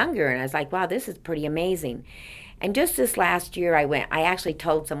tad younger, and I was like, wow, this is pretty amazing. And just this last year, I actually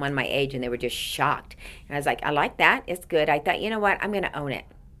told someone my age, and they were just shocked. And I was like, I like that. It's good. I thought, you know what? I'm going to own it.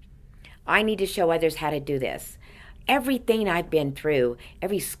 I need to show others how to do this. Everything I've been through,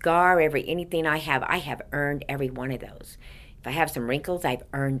 every scar, anything I have earned every one of those. If I have some wrinkles, I've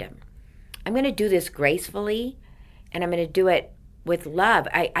earned them. I'm going to do this gracefully, and I'm going to do it with love.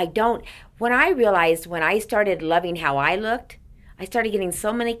 When I started loving how I looked, I started getting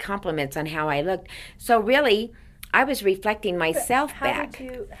so many compliments on how I looked. So really, I was reflecting myself back.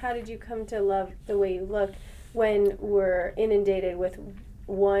 How did you come to love the way you look when we're inundated with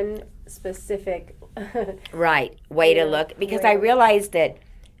one specific right way to look? Because I realized that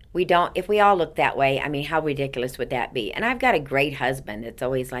if we all look that way, I mean, how ridiculous would that be? And I've got a great husband that's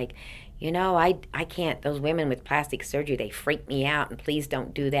always like, I can't, those women with plastic surgery, they freak me out, and please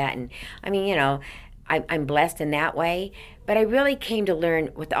don't do that. And I mean, I'm blessed in that way. But I really came to learn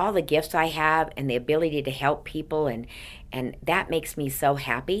with all the gifts I have and the ability to help people, and that makes me so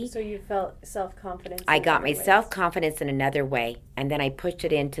happy. So you felt self-confidence. I got my self-confidence in another way, and then I pushed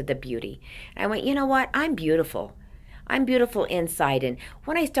it into the beauty. And I went, you know what? I'm beautiful. I'm beautiful inside. And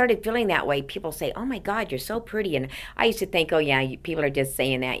when I started feeling that way, people say, oh my God, you're so pretty. And I used to think, oh yeah, people are just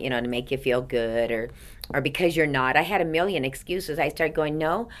saying that, to make you feel good or because you're not. I had a million excuses. I started going,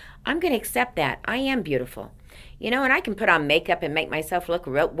 no, I'm going to accept that. I am beautiful. And I can put on makeup and make myself look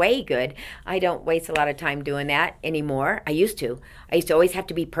way good. I don't waste a lot of time doing that anymore. I used to. I used to always have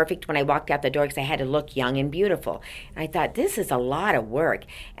to be perfect when I walked out the door because I had to look young and beautiful. And I thought, this is a lot of work.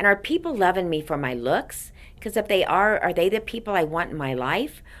 And are people loving me for my looks? Because if they are they the people I want in my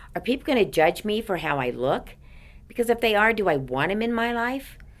life? Are people going to judge me for how I look? Because if they are, do I want them in my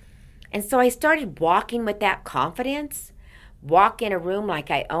life? And so I started walking with that confidence, walk in a room like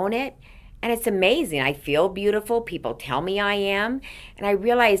I own it, and it's amazing. I feel beautiful. People tell me I am. And I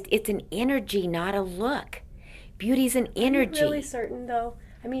realized it's an energy, not a look. Beauty's an energy. Are you really certain, though?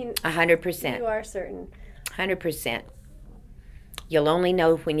 I mean, 100%. You are certain. 100%. You'll only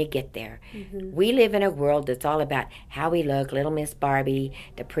know when you get there. Mm-hmm. We live in a world that's all about how we look, little Miss Barbie,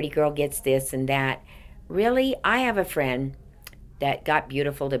 the pretty girl gets this and that. Really, I have a friend that got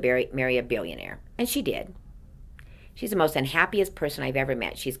beautiful to marry a billionaire. And she did. She's the most unhappiest person I've ever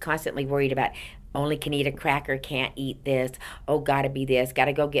met. She's constantly worried about, only can eat a cracker, can't eat this. Oh, gotta be this.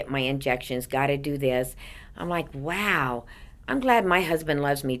 Gotta go get my injections. Gotta do this. I'm like, wow. I'm glad my husband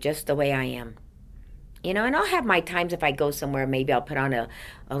loves me just the way I am. And I'll have my times if I go somewhere, maybe I'll put on a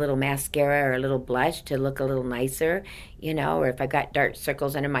little mascara or a little blush to look a little nicer, or if I got dark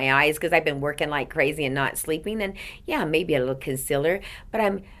circles under my eyes because I've been working like crazy and not sleeping, then yeah, maybe a little concealer. But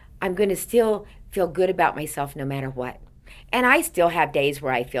I'm going to still feel good about myself no matter what. And I still have days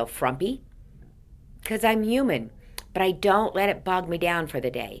where I feel frumpy because I'm human, but I don't let it bog me down for the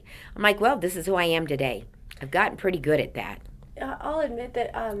day. I'm like, well, this is who I am today. I've gotten pretty good at that. I'll admit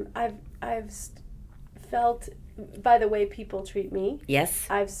that I've felt by the way people treat me. Yes.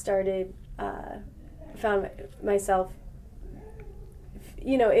 I've found myself,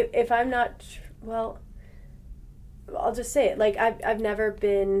 if I'm not, well, I'll just say it. Like I've never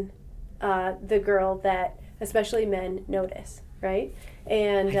been the girl that, especially men, notice, right?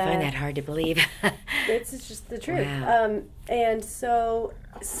 And I find that hard to believe. It's just the truth. Wow. And so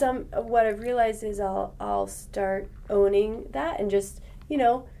what I've realized is I'll start owning that and just,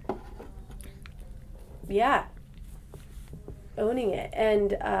 owning it.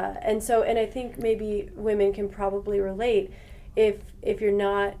 And I think maybe women can probably relate if you're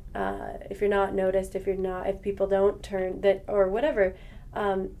not noticed, if people don't turn that or whatever.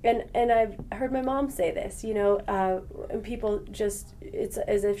 And I've heard my mom say this, and people just, it's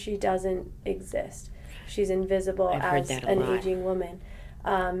as if she doesn't exist. She's invisible as an aging woman.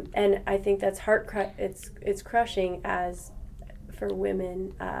 And I think that's it's crushing as for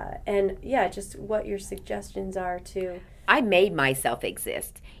women. And yeah, just what your suggestions are to. I made myself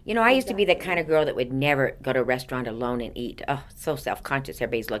exist. I used to be the kind of girl that would never go to a restaurant alone and eat. Oh, so self-conscious.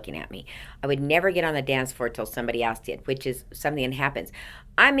 Everybody's looking at me. I would never get on the dance floor till somebody else did, which is something that happens.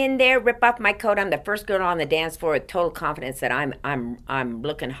 I'm in there, rip off my coat. I'm the first girl on the dance floor with total confidence that I'm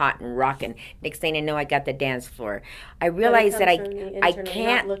looking hot and rocking. Next thing I know, I got the dance floor. I realized that I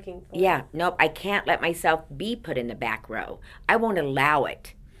can't. I can't let myself be put in the back row. I won't allow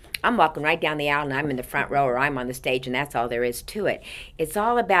it. I'm walking right down the aisle and I'm in the front row or I'm on the stage and that's all there is to it. It's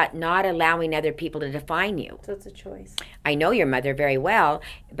all about not allowing other people to define you. So it's a choice. I know your mother very well,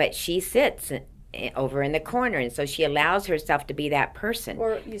 but she sits over in the corner and so she allows herself to be that person.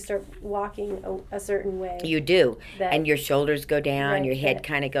 Or you start walking a certain way. You do. And your shoulders go down, right, your head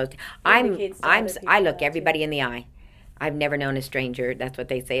kind of goes. I look everybody in the eye. I've never known a stranger. That's what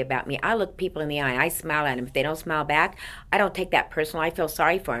they say about me. I look people in the eye. I smile at them. If they don't smile back, I don't take that personal. I feel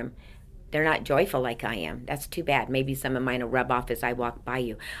sorry for them. They're not joyful like I am. That's too bad. Maybe some of mine will rub off as I walk by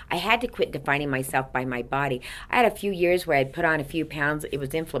you. I had to quit defining myself by my body. I had a few years where I'd put on a few pounds. It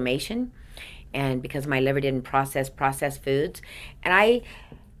was inflammation, and because my liver didn't process processed foods. And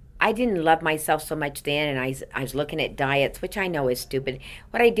I didn't love myself so much then, and I was looking at diets, which I know is stupid.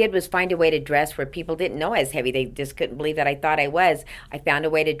 What I did was find a way to dress where people didn't know I was heavy. They just couldn't believe that I thought I was. I found a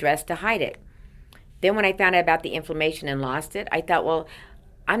way to dress to hide it. Then when I found out about the inflammation and lost it, I thought, well,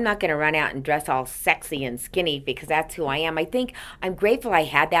 I'm not going to run out and dress all sexy and skinny because that's who I am. I think I'm grateful I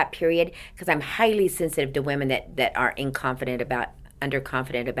had that period because I'm highly sensitive to women that are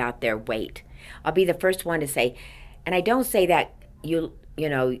underconfident about their weight. I'll be the first one to say, and I don't say that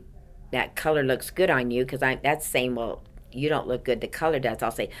that color looks good on you because that's saying, well, you don't look good, the color does. I'll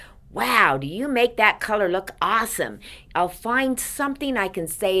say, wow, do you make that color look awesome? I'll find something I can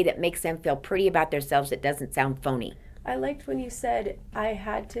say that makes them feel pretty about themselves that doesn't sound phony. I liked when you said I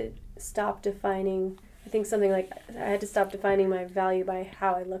had to stop defining, I think something like, I had to stop defining my value by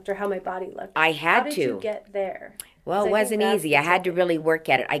how I looked or how my body looked. I had to. How did you get there? Well, 'Cause it I think wasn't that's easy. the I had to tipping. really work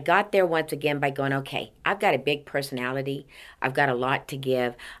at it. I got there once again by going, okay, I've got a big personality. I've got a lot to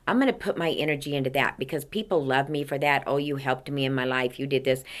give. I'm going to put my energy into that because people love me for that. Oh, you helped me in my life. You did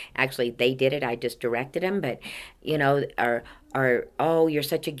this. Actually, they did it. I just directed them. But, or oh, you're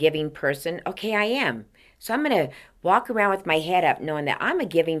such a giving person. Okay, I am. So I'm going to walk around with my head up knowing that I'm a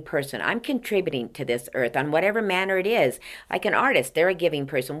giving person. I'm contributing to this earth on whatever manner it is. Like an artist, they're a giving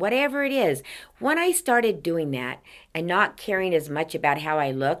person, whatever it is. When I started doing that and not caring as much about how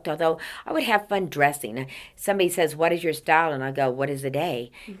I looked, although I would have fun dressing. Somebody says, what is your style? And I go, what is a day?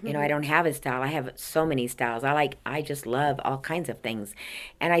 I don't have a style. I have so many styles. I just love all kinds of things.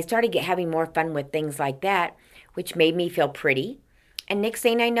 And I started having more fun with things like that, which made me feel pretty. And next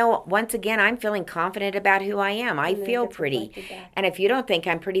thing I know, once again, I'm feeling confident about who I am. I feel pretty. And if you don't think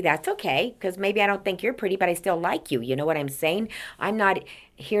I'm pretty, that's okay. Because maybe I don't think you're pretty, but I still like you. You know what I'm saying? I'm not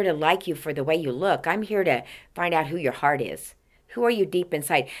here to like you for the way you look. I'm here to find out who your heart is. Who are you deep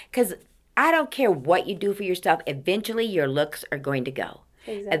inside? Because I don't care what you do for yourself. Eventually, your looks are going to go.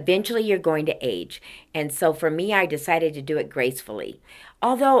 Exactly. Eventually, you're going to age. And so for me, I decided to do it gracefully.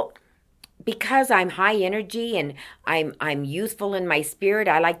 Although because I'm high energy and I'm youthful in my spirit,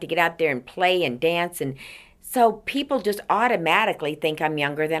 I like to get out there and play and dance, and so people just automatically think I'm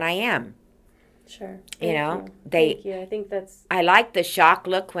younger than I am. Sure. Thank you. I think that's... I like the shock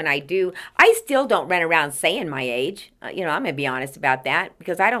look when I do. I still don't run around saying my age. I'm going to be honest about that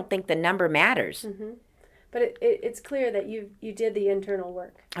because I don't think the number matters. Mm-hmm. But it's clear that you did the internal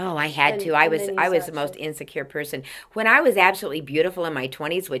work. Oh, I had to. I was the most insecure person. When I was absolutely beautiful in my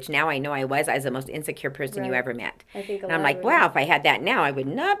 20s, which now I know I was the most insecure person you ever met. I think and I'm like, wow, if I had that now, I would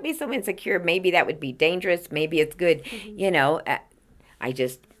not be so insecure. Maybe that would be dangerous. Maybe it's good.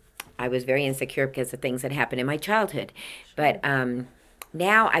 Mm-hmm. I was very insecure because of things that happened in my childhood. Sure. But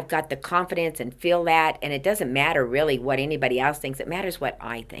now I've got the confidence and feel that, and it doesn't matter really what anybody else thinks. It matters what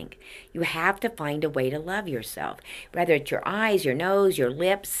I think. You have to find a way to love yourself, whether it's your eyes, your nose, your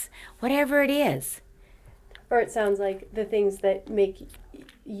lips, whatever it is. Or it sounds like the things that make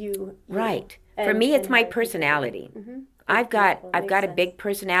you right. For me, it's my personality. Mm-hmm. I've got a big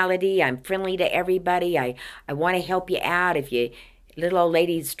personality. I'm friendly to everybody. I want to help you out. If you little old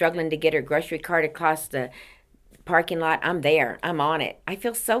lady's struggling to get her grocery cart across the parking lot, I'm there. I'm on it. I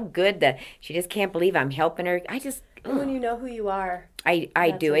feel so good that she just can't believe I'm helping her. And when you know who you are,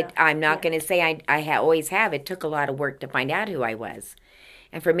 I do enough. It. I'm not going to say I always have. It took a lot of work to find out who I was.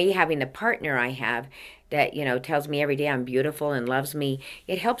 And for me, having the partner I have that, tells me every day I'm beautiful and loves me,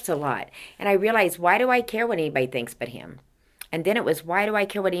 it helps a lot. And I realized, why do I care what anybody thinks but him? And then it was, why do I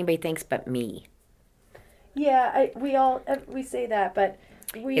care what anybody thinks but me? Yeah, we say that, but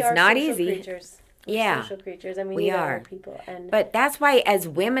it's are not social easy. Creatures. We're social creatures, and we need are. Other people. But that's why, as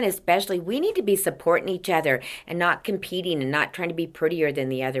women especially, we need to be supporting each other and not competing and not trying to be prettier than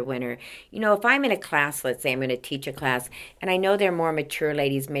the other winner. If I'm in a class, let's say I'm going to teach a class, and I know they're more mature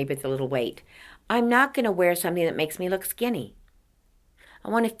ladies, maybe with a little weight, I'm not going to wear something that makes me look skinny. I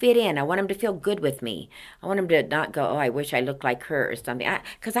want to fit in. I want them to feel good with me. I want them to not go, oh, I wish I looked like her or something.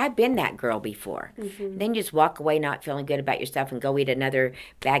 Because I've been that girl before. Mm-hmm. Then you just walk away not feeling good about yourself and go eat another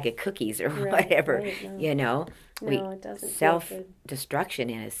bag of cookies or whatever. Right, no. It doesn't.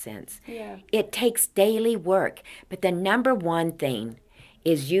 Self-destruction in a sense. Yeah. It takes daily work. But the number one thing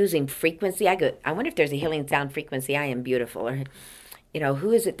is using frequency. I wonder if there's a healing sound frequency. I am beautiful. Or,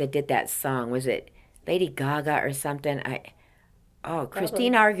 who is it that did that song? Was it Lady Gaga or something?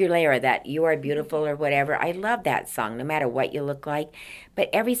 Christina Aguilera, that You Are Beautiful or whatever. I love that song, no matter what you look like. But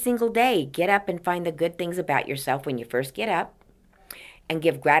every single day, get up and find the good things about yourself when you first get up and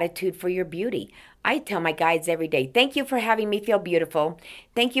give gratitude for your beauty. I tell my guides every day, thank you for having me feel beautiful.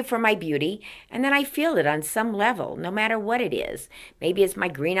 Thank you for my beauty. And then I feel it on some level, no matter what it is. Maybe it's my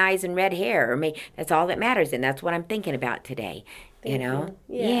green eyes and red hair, or that's all that matters, and that's what I'm thinking about today. Thank you.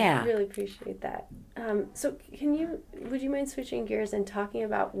 Yeah, I really appreciate that. So would you mind switching gears and talking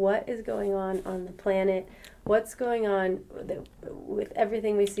about what is going on the planet? What's going on with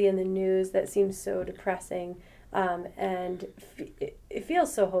everything we see in the news that seems so depressing, and it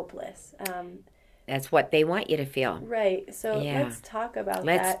feels so hopeless. That's what they want you to feel. Right. So let's talk about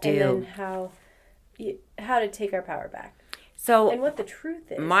that and then how to take our power back. So, and what the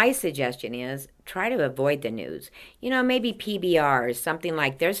truth is. My suggestion is try to avoid the news. Maybe PBR or something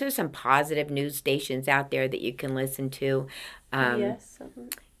like there's some positive news stations out there that you can listen to. Yes.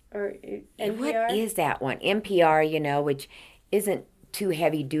 Or NPR. What is that one? NPR, which isn't too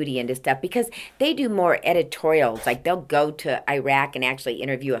heavy duty into stuff because they do more editorials. Like they'll go to Iraq and actually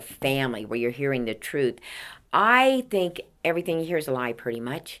interview a family where you're hearing the truth. I think everything you hear is a lie pretty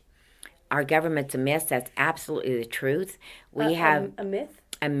much. our government's a mess. That's absolutely the truth. We have a myth.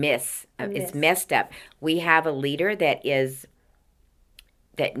 a mess. It's miss. messed up. We have a leader that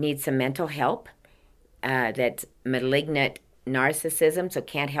needs some mental help. That's malignant narcissism, so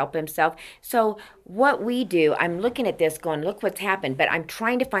can't help himself. So what we do, I'm looking at this going, look what's happened, but I'm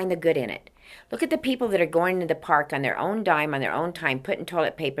trying to find the good in it. Look at the people that are going to the park on their own dime, on their own time, putting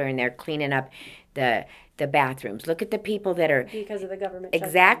toilet paper in there, cleaning up the bathrooms. Look at the people that are... Because of the government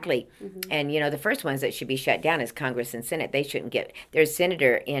Exactly. Mm-hmm. And, the first ones that should be shut down is Congress and Senate. They shouldn't get... There's a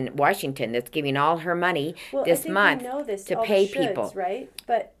senator in Washington that's giving all her money this month to pay people. Right?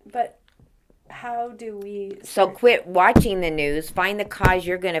 But how do we... So quit watching the news, find the cause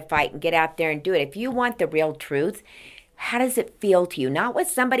you're going to fight, and get out there and do it. If you want the real truth, how does it feel to you? Not what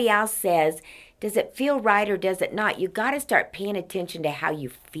somebody else says. Does it feel right or does it not? You got to start paying attention to how you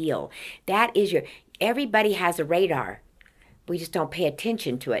feel. That is everybody has a radar. We just don't pay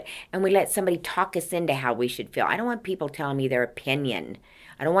attention to it. And we let somebody talk us into how we should feel. I don't want people telling me their opinion.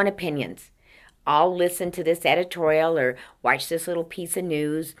 I don't want opinions. I'll listen to this editorial or watch this little piece of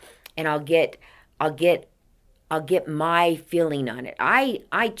news, and I'll get my feeling on it.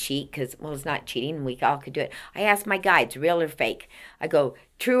 I cheat because, well, it's not cheating. We all could do it. I ask my guides, real or fake. I go,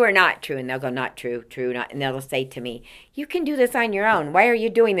 true or not true? And they'll go, not true, true, not. And they'll say to me, you can do this on your own. Why are you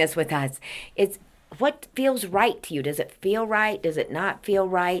doing this with us? It's what feels right to you. Does it feel right? Does it not feel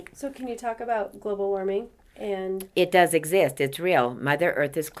right? So can you talk about global warming? And it does exist. It's real. Mother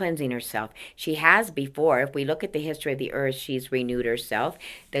Earth is cleansing herself. She has before. If we look at the history of the Earth, she's renewed herself.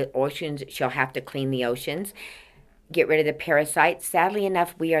 The oceans, she'll have to clean the oceans. Get rid of the parasites. Sadly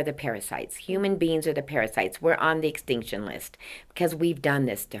enough, we are the parasites. Human beings are the parasites. We're on the extinction list because we've done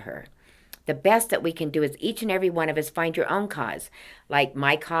this to her. The best that we can do is each and every one of us find your own cause. Like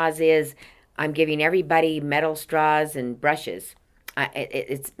my cause is I'm giving everybody metal straws and brushes.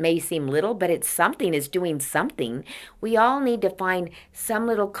 It may seem little, but it's something. It's doing something. We all need to find some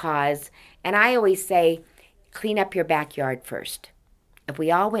little cause. And I always say, clean up your backyard first. If we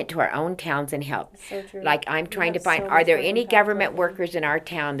all went to our own towns and helped, so true. Like I'm trying to find, are there any government workers in our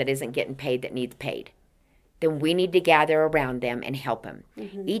town that isn't getting paid that needs paid? Then we need to gather around them and help them.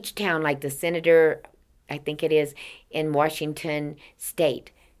 Mm-hmm. Each town, like the senator, I think it is, in Washington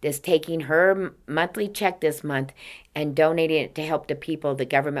State, that's taking her monthly check this month and donating it to help the people, the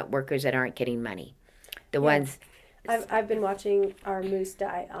government workers that aren't getting money. The ones... I've been watching our moose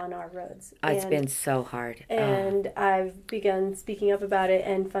die on our roads. It's been so hard. And I've begun speaking up about it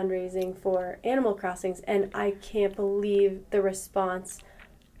and fundraising for animal crossings, and I can't believe the response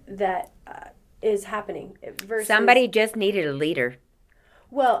that is happening. Somebody just needed a leader.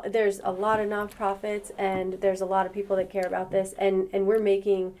 Well, there's a lot of nonprofits, and there's a lot of people that care about this, and we're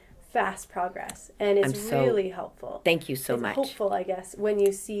making fast progress, and it's really helpful. Thank you so much. It's hopeful, I guess, when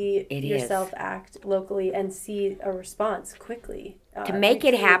you see yourself act locally and see a response quickly. To make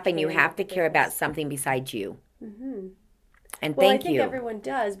it happen, you have to care about something besides you. Mm-hmm. And well, thank you. I think everyone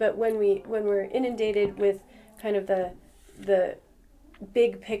does, but when we're inundated with kind of the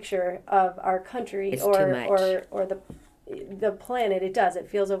big picture of our country or the planet, it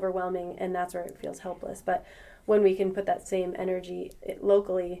feels overwhelming, and that's where it feels helpless. But when we can put that same energy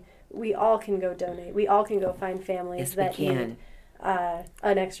locally, we all can go donate. We all can go find families that need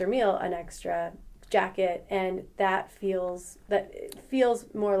an extra meal, an extra jacket, and that feels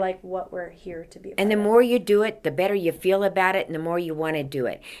more like what we're here to be. And the more you do it, the better you feel about it, and the more you want to do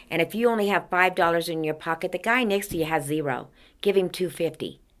it. And if you only have $5 in your pocket, the guy next to you has $0. Give him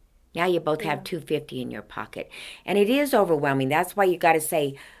 $2.50. Now you both have $2.50 in your pocket. And it is overwhelming. That's why you got to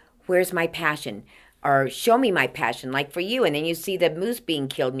say, where's my passion? Or show me my passion, like for you. And then you see the moose being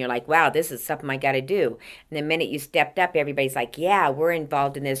killed, and you're like, wow, this is something I got to do. And the minute you stepped up, everybody's like, yeah, we're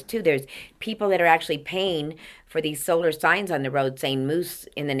involved in this too. There's people that are actually paying for these solar signs on the road saying moose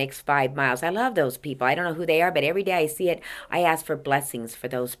in the next 5 miles. I love those people. I don't know who they are, but every day I see it, I ask for blessings for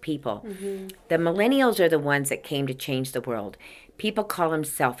those people. Mm-hmm. The millennials are the ones that came to change the world. People call them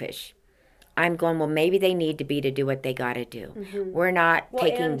selfish. I'm going, well, maybe they need to be to do what they got to do. Mm-hmm. We're not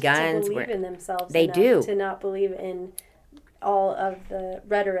taking guns. To believe in themselves. They do. To not believe in all of the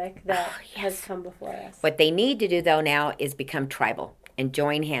rhetoric that has come before us. What they need to do, though, now is become tribal and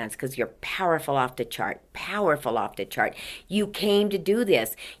join hands, because you're powerful off the chart. Powerful off the chart. You came to do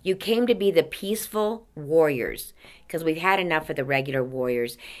this. You came to be the peaceful warriors, because we've had enough of the regular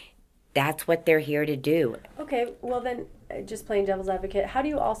warriors. That's what they're here to do. Okay, well then, just playing devil's advocate, how do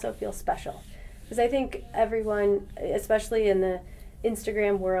you also feel special? Because I think everyone, especially in the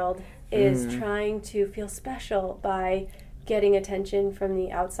Instagram world, is trying to feel special by getting attention from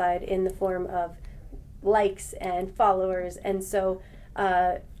the outside in the form of likes and followers. And so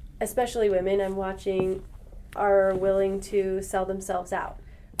especially women I'm watching, are willing to sell themselves out,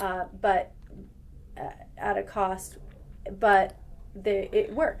 but at a cost, but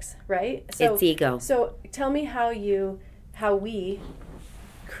it works, right? So it's ego. So tell me how we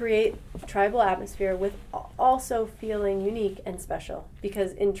create tribal atmosphere with also feeling unique and special,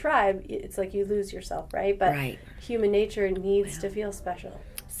 because in tribe it's like you lose yourself, right? But right. Human nature needs to feel special.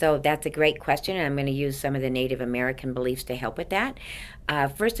 So that's a great question, and I'm going to use some of the Native American beliefs to help with that.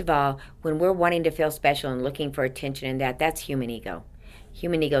 First of all, when we're wanting to feel special and looking for attention and that's human ego.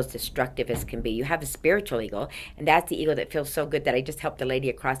 Human ego is destructive as can be. You have a spiritual ego, and that's the ego that feels so good that I just helped a lady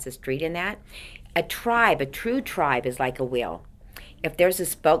across the street in that. A true tribe, is like a wheel. If there's a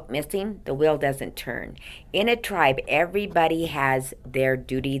spoke missing, the wheel doesn't turn. In a tribe, everybody has their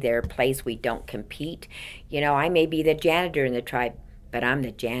duty, their place. We don't compete. I may be the janitor in the tribe, but I'm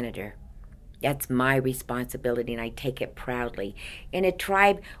the janitor. That's my responsibility, and I take it proudly. In a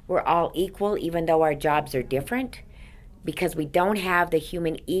tribe, we're all equal, even though our jobs are different, because we don't have the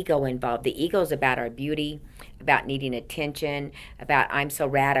human ego involved. The ego is about our beauty, about needing attention, about I'm so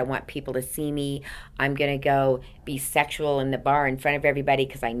rad, I want people to see me. I'm going to go be sexual in the bar in front of everybody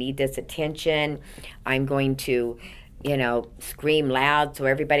because I need this attention. I'm going to, scream loud so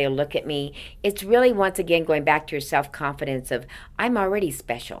everybody will look at me. It's really, once again, going back to your self-confidence of I'm already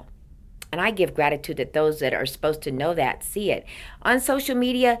special. And I give gratitude that those that are supposed to know that see it. On social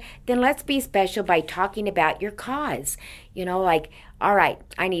media, then let's be special by talking about your cause. All right,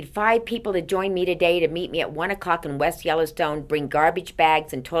 I need 5 people to join me today to meet me at 1 o'clock in West Yellowstone. Bring garbage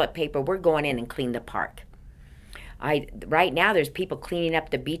bags and toilet paper. We're going in and clean the park. Right now, there's people cleaning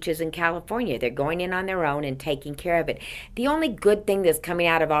up the beaches in California. They're going in on their own and taking care of it. The only good thing that's coming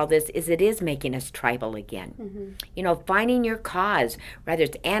out of all this is it is making us tribal again. Mm-hmm. Finding your cause, whether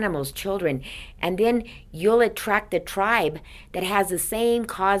it's animals, children, and then you'll attract the tribe that has the same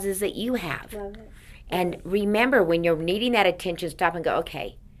causes that you have. Love it. And remember, when you're needing that attention, stop and go,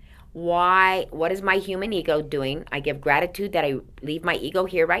 okay, what is my human ego doing? I give gratitude that I leave my ego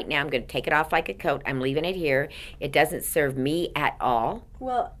here right now. I'm going to take it off like a coat. I'm leaving it here. It doesn't serve me at all.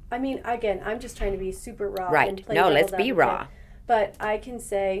 Well, I mean, again, I'm just trying to be super raw. Right. And play No, devil's let's be advocate. raw. But I can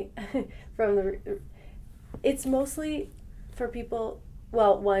say it's mostly for people,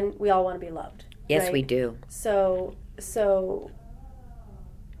 well, one, we all want to be loved. Yes, right? we do. So,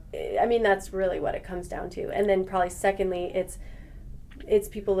 I mean, that's really what it comes down to. And then probably secondly, it's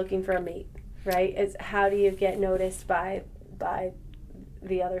people looking for a mate, right? It's how do you get noticed by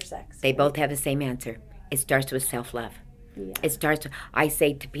the other sex? They both have the same answer. It starts with self-love. Yeah. I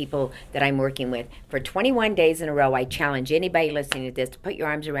say to people that I'm working with, for 21 days in a row, I challenge anybody listening to this to put your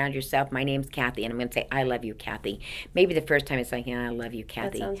arms around yourself. My name's Kathie, and I'm going to say, I love you, Kathie. Maybe the first time it's like, I love you,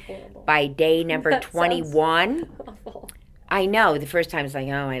 Kathie. That sounds horrible. By day number 21... awful. I know, the first time it's like,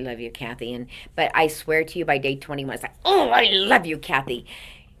 oh, I love you, Kathie. But I swear to you, by day 21, it's like, oh, I love you, Kathie.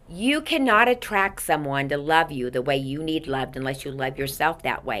 You cannot attract someone to love you the way you need loved unless you love yourself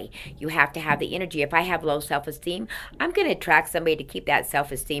that way. You have to have the energy. If I have low self-esteem, I'm going to attract somebody to keep that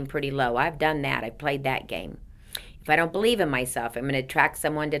self-esteem pretty low. I've done that. I've played that game. If I don't believe in myself, I'm going to attract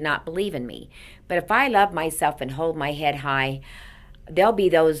someone to not believe in me. But if I love myself and hold my head high, there'll be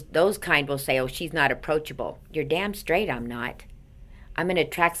those kind will say, oh, she's not approachable. You're damn straight I'm not. I'm going to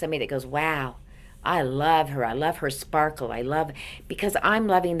attract somebody that goes, wow, I love her. I love her sparkle. Because I'm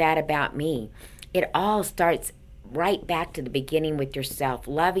loving that about me. It all starts right back to the beginning with yourself,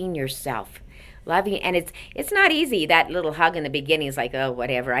 loving yourself. And it's not easy. That little hug in the beginning is like, oh,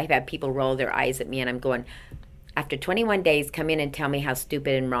 whatever. I've had people roll their eyes at me, and I'm going, after 21 days, come in and tell me how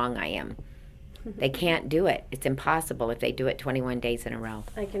stupid and wrong I am. They can't do it. It's impossible if they do it 21 days in a row.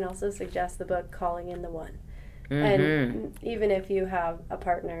 I can also suggest the book Calling in the One. Mm-hmm. And even if you have a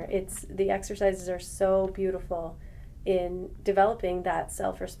partner, the exercises are so beautiful in developing that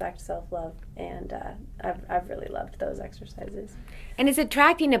self-respect, self-love, and I've really loved those exercises. And it's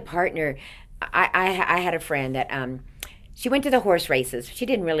attracting a partner. I had a friend that she went to the horse races. She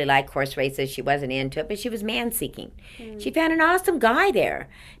didn't really like horse races. She wasn't into it, but she was man-seeking. She found an awesome guy there.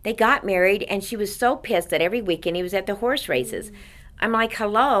 They got married, and she was so pissed that every weekend he was at the horse races. I'm like,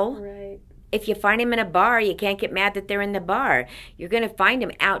 hello? Right. If you find him in a bar, you can't get mad that they're in the bar. You're going to find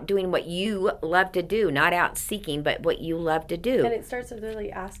him out doing what you love to do, not out seeking, but what you love to do. And it starts with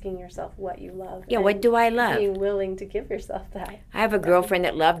really asking yourself what you love. Yeah, what do I love? Being willing to give yourself that. I have a girlfriend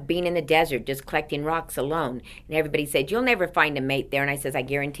that loved being in the desert, just collecting rocks alone. And everybody said, you'll never find a mate there. And I says, I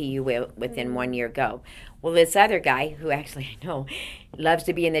guarantee you will within 1 year go. Well, this other guy, who actually I know, loves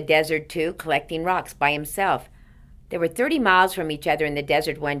to be in the desert too, collecting rocks by himself. They were 30 miles from each other in the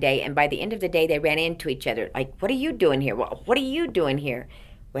desert one day, and by the end of the day, they ran into each other. Like, what are you doing here? What are you doing here?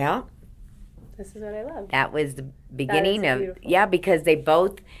 Well, This is what I love. that was the beginning of, beautiful. yeah, because they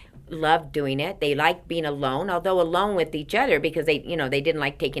both loved doing it. They liked being alone, although alone with each other, because they, they didn't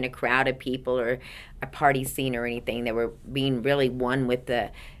like taking a crowd of people or a party scene or anything. They were being really one with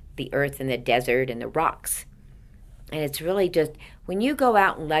the earth and the desert and the rocks. And it's really just, when you go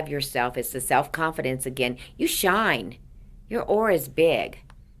out and love yourself, it's the self-confidence again. You shine. Your aura is big.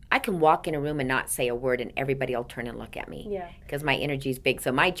 I can walk in a room and not say a word and everybody will turn and look at me. Yeah. Because my energy is big.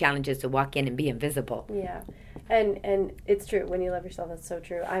 So my challenge is to walk in and be invisible. Yeah. And it's true. When you love yourself, that's so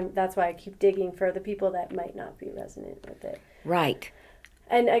true. That's why I keep digging for the people that might not be resonant with it. Right.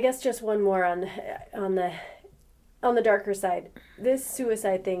 And I guess just one more on the darker side. This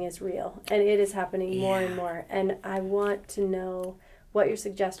suicide thing is real, and it is happening more and more. And I want to know what your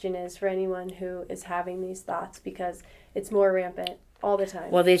suggestion is for anyone who is having these thoughts, because it's more rampant all the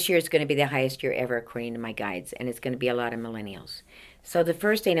time. Well, this year is going to be the highest year ever according to my guides, and it's going to be a lot of millennials. So the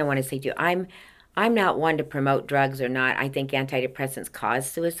first thing I want to say to you, I'm not one to promote drugs or not. I think antidepressants cause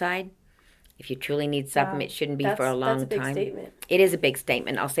suicide. If you truly need something, it shouldn't be for a long time. That's a big statement. It is a big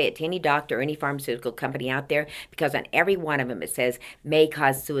statement. I'll say it to any doctor or any pharmaceutical company out there, because on every one of them it says may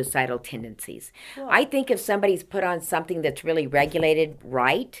cause suicidal tendencies. Cool. I think if somebody's put on something that's really regulated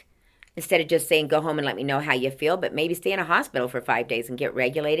right, instead of just saying go home and let me know how you feel, but maybe stay in a hospital for 5 days and get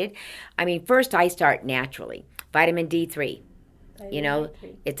regulated. I mean, first I start naturally. Vitamin D3.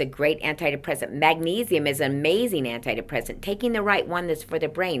 It's a great antidepressant. Magnesium is an amazing antidepressant. Taking the right one that's for the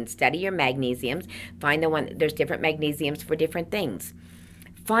brain. Study your magnesiums. Find the one. There's different magnesiums for different things.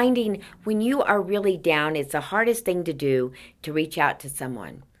 Finding when you are really down, it's the hardest thing to do to reach out to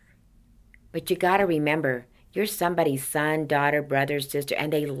someone. But you got to remember, you're somebody's son, daughter, brother, sister,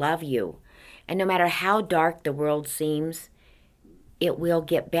 and they love you. And no matter how dark the world seems, it will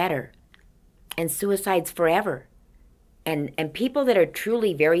get better. And suicide's forever. And people that are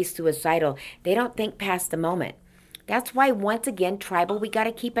truly very suicidal, they don't think past the moment. That's why, once again, tribal, we got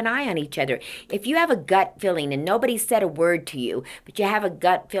to keep an eye on each other. If you have a gut feeling and nobody said a word to you, but you have a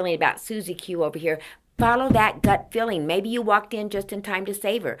gut feeling about Susie Q over here, follow that gut feeling. Maybe you walked in just in time to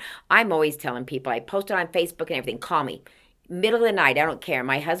save her. I'm always telling people, I post it on Facebook and everything, call me. Middle of the night, I don't care.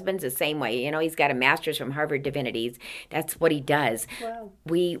 My husband's the same way. He's got a master's from Harvard Divinities. That's what he does. Wow.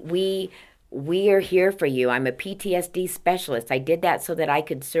 We are here for you. I'm a PTSD specialist. I did that so that I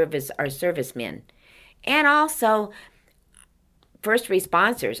could service our servicemen. And also, first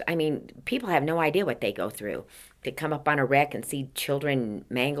responders. I mean, people have no idea what they go through. To come up on a wreck and see children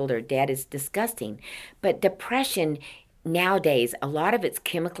mangled or dead is disgusting. But depression, nowadays, a lot of it's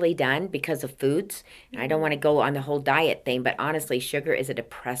chemically done because of foods. And I don't want to go on the whole diet thing, but honestly, sugar is a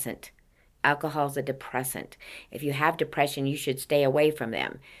depressant. Alcohol is a depressant. If you have depression, you should stay away from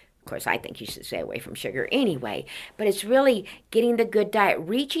them. Of course, I think you should stay away from sugar anyway. But it's really getting the good diet,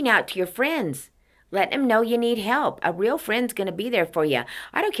 reaching out to your friends, letting them know you need help. A real friend's going to be there for you.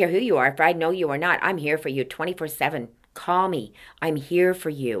 I don't care who you are. If I know you or not, I'm here for you 24/7. Call me. I'm here for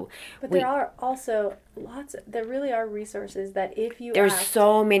you. But there are also there really are resources that if you There's ask,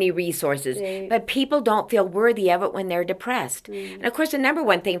 so many resources, but people don't feel worthy of it when they're depressed. And of course, the number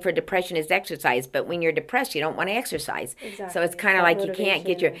one thing for depression is exercise, but when you're depressed, you don't want to exercise. Exactly. So it's kind of like you can't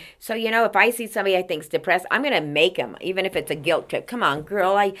get your... So, if I see somebody I think's depressed, I'm going to make them, even if it's a guilt trip. Come on,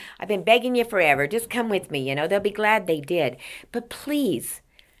 girl, I've been begging you forever. Just come with me, They'll be glad they did. But please...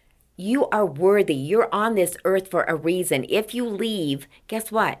 You are worthy. You're on this earth for a reason. If you leave,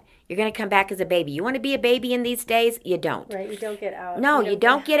 guess what? You're going to come back as a baby. You want to be a baby in these days? You don't. Right, you don't get out. No, you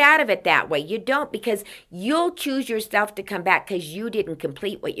don't get out of it that way. You don't, because you'll choose yourself to come back because you didn't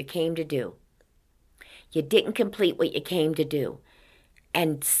complete what you came to do. You didn't complete what you came to do.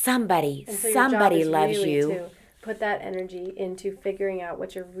 And somebody loves you. To put that energy into figuring out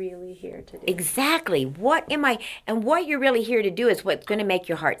what you're really here to do. Exactly. What am I? And what you're really here to do is what's going to make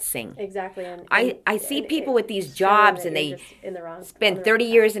your heart sing. Exactly. And I see people with these jobs and they spend 30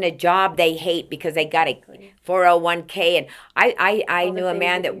 years in a job they hate because they got a 401k. And I knew a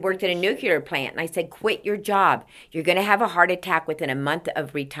man that worked at a nuclear plant, and I said, quit your job. You're going to have a heart attack within a month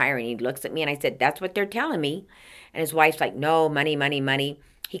of retiring. He looks at me and I said, that's what they're telling me. And his wife's like, no, money, money, money.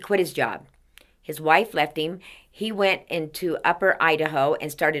 He quit his job. His wife left him. He went into Upper Idaho and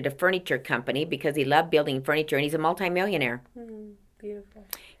started a furniture company because he loved building furniture, and he's a multimillionaire. Beautiful.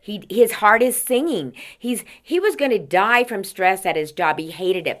 His heart is singing. He was going to die from stress at his job. He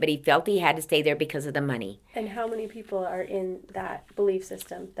hated it, but he felt he had to stay there because of the money. And how many people are in that belief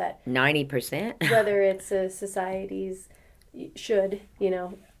system that 90%? Whether it's a society's should,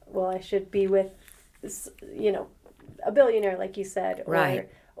 I should be with, a billionaire, like you said, right.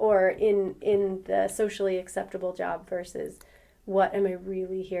 Or in the socially acceptable job versus what am I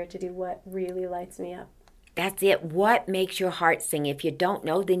really here to do? What really lights me up? That's it. What makes your heart sing? If you don't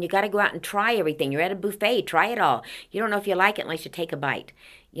know, then you got to go out and try everything. You're at a buffet. Try it all. You don't know if you like it unless you take a bite.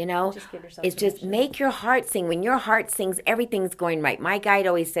 You know, Just give yourself it's just permission. make your heart sing. When your heart sings, everything's going right. My guide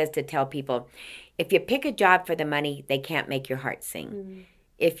always says to tell people, if you pick a job for the money, they can't make your heart sing.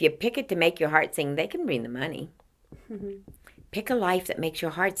 If you pick it to make your heart sing, they can bring the money. Pick a life that makes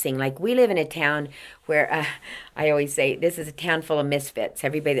your heart sing. Like we live in a town where I always say this is a town full of misfits.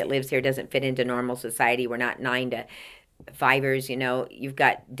 Everybody that lives here doesn't fit into normal society. We're not 9 to 5ers, you know. You've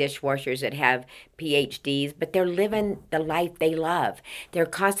got dishwashers that have PhDs, but they're living the life they love. They're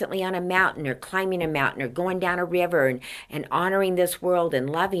constantly on a mountain or climbing a mountain or going down a river and honoring this world and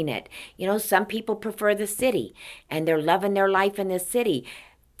loving it. You know, some people prefer the city and they're loving their life in the city.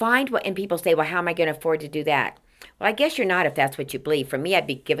 Find what, and people say, well, how am I going to afford to do that? Well, I guess you're not if that's what you believe. For me, I'd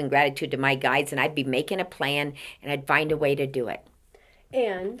be giving gratitude to my guides and I'd be making a plan and I'd find a way to do it.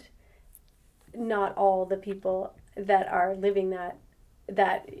 And not all the people that are living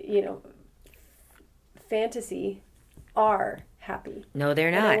that you know, fantasy are happy. No,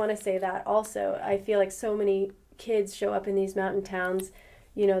 they're not. And I want to say that also. I feel like so many kids show up in these mountain towns,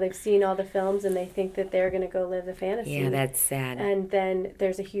 you know, they've seen all the films and they think that they're going to go live the fantasy. Yeah, that's sad. And then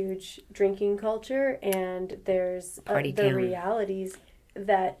there's a huge drinking culture and there's the realities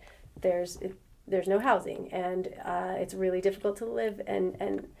that there's no housing and it's really difficult to live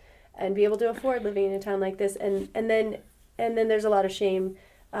and be able to afford living in a town like this. And then there's a lot of shame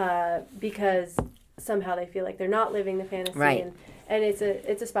because somehow they feel like they're not living the fantasy. Right. And it's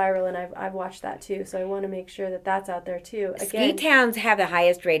a spiral, and I've watched that too. So I want to make sure that that's out there too. Again, ski towns have the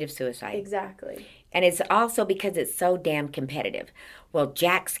highest rate of suicide. Exactly. And it's also because it's so damn competitive. Well,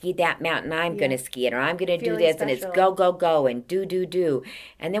 Jack skied that mountain, I'm going to ski it, or I'm going to do this, special. And it's go, go, go, and do.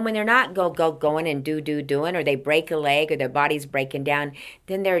 And then when they're not going and doing, or they break a leg, or their body's breaking down,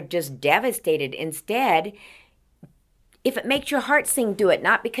 then they're just devastated. Instead, if it makes your heart sing, do it.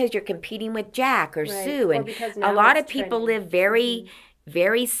 Not because you're competing with Jack or Sue. And a lot of people live very,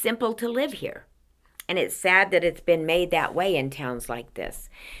 very simple to live here. And it's sad that it's been made that way in towns like this.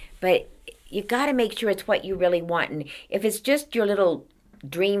 But you got to make sure it's what you really want. And if it's just your little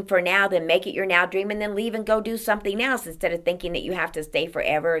dream for now, then make it your now dream and then leave and go do something else instead of thinking that you have to stay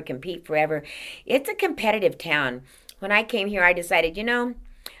forever or compete forever. It's a competitive town. When I came here, I decided, you know,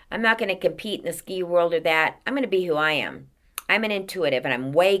 I'm not going to compete in the ski world or that. I'm going to be who I am. I'm an intuitive and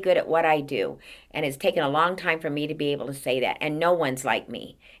I'm way good at what I do. And it's taken a long time for me to be able to say that. And no one's like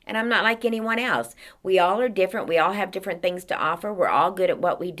me. And I'm not like anyone else. We all are different. We all have different things to offer. We're all good at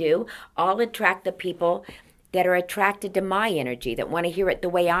what we do. All attract the people that are attracted to my energy, that want to hear it the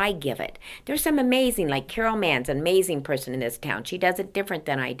way I give it. There's some amazing, like Carol Mann's an amazing person in this town. She does it different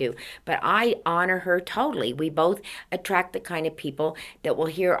than I do. But I honor her totally. We both attract the kind of people that will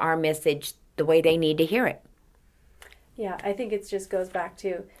hear our message the way they need to hear it. Yeah, I think it just goes back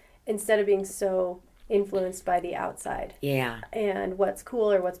to, instead of being so influenced by the outside. Yeah. And what's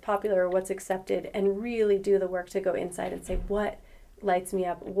cool or what's popular or what's accepted, and really do the work to go inside and say, what lights me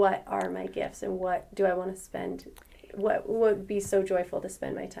up? What are my gifts? And what do I want to spend? What would be so joyful to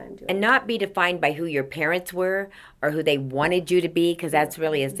spend my time doing? And not be defined by who your parents were or who they wanted you to be, because that's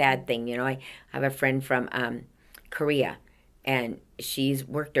really a sad thing. You know, I have a friend from Korea, and she's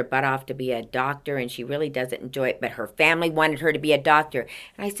worked her butt off to be a doctor, and she really doesn't enjoy it, but her family wanted her to be a doctor.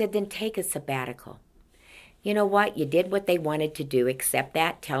 And I said, then take a sabbatical. You know what? You did what they wanted to do. Accept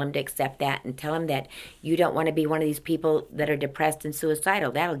that. Tell them to accept that. And tell them that you don't want to be one of these people that are depressed and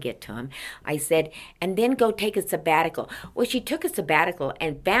suicidal. That'll get to them. I said, and then go take a sabbatical. Well, she took a sabbatical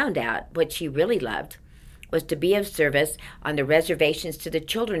and found out what she really loved was to be of service on the reservations to the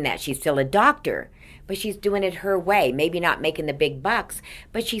children. That she's still a doctor, but she's doing it her way. Maybe not making the big bucks,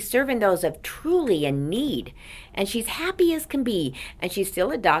 but she's serving those of truly in need. And she's happy as can be. And she's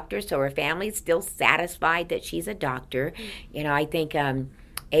still a doctor, so her family's still satisfied that she's a doctor. Mm-hmm. You know, I think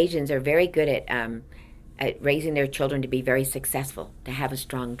Asians are very good at raising their children to be very successful, to have a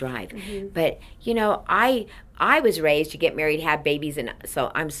strong drive. Mm-hmm. But, you know, I was raised to get married, have babies, and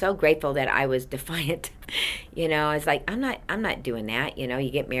so I'm so grateful that I was defiant. You know, I was like, I'm not doing that. You know,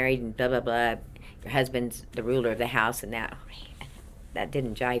 you get married and blah, blah, blah. Your husband's the ruler of the house, and that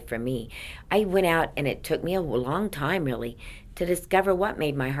didn't jive for me. I went out, and it took me a long time, really, to discover what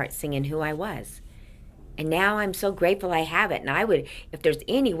made my heart sing and who I was. And now I'm so grateful I have it. And I would, if there's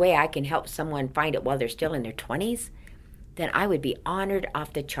any way I can help someone find it while they're still in their 20s, then I would be honored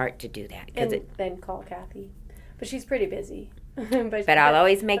off the chart to do that. And then call Kathie. But she's pretty busy. but I'll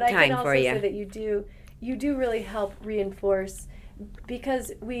always make time for you. I can also say that you do really help reinforce,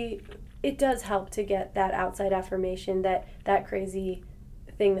 because we it does help to get that outside affirmation that that crazy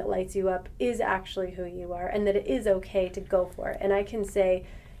thing that lights you up is actually who you are, and that it is okay to go for it. And I can say,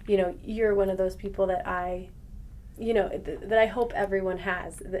 you're one of those people that I hope everyone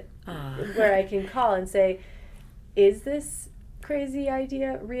has, that where I can call and say, is this crazy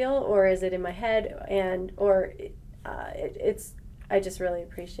idea real, or is it in my head? I just really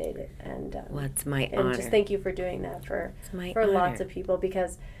appreciate it, and well, it's my honor. And just thank you for doing that for honor. Lots of people,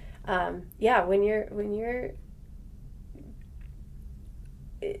 because when you're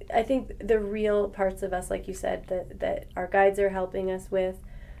I think the real parts of us, like you said, that our guides are helping us with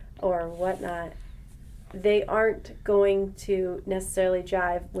or whatnot, they aren't going to necessarily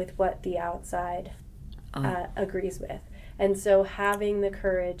jive with what the outside agrees with. And so having the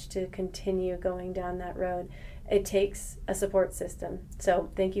courage to continue going down that road, it takes a support system.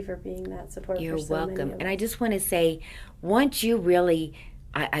 So thank you for being that support. You're for so welcome. many of And us. I just want to say, once you really,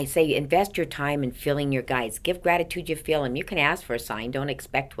 I say invest your time in filling your guides. Give gratitude, you feel them. You can ask for a sign. Don't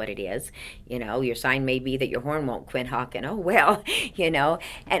expect what it is. Your sign may be that your horn won't quit honking. Oh, well,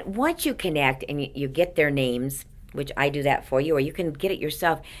 And once you connect and you get their names, which I do that for you, or you can get it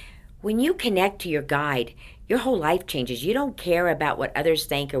yourself. When you connect to your guide, your whole life changes. You don't care about what others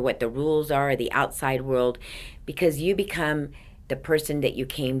think or what the rules are or the outside world, because you become the person that you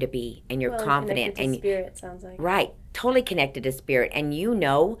came to be, and you're confident. And spirit, sounds like. Right, totally connected to spirit, and you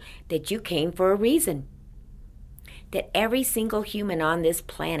know that you came for a reason. That every single human on this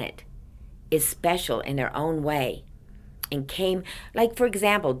planet is special in their own way, and came, like for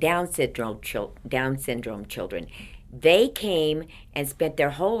example, Down syndrome children. They came and spent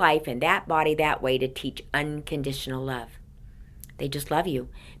their whole life in that body that way to teach unconditional love. They just love you.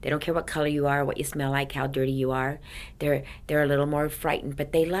 They don't care what color you are, what you smell like, how dirty you are. They're a little more frightened,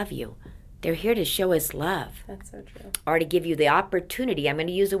 but they love you. They're here to show us love. That's so true. Or to give you the opportunity, I'm going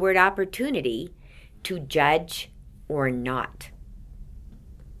to use the word opportunity, to judge or not.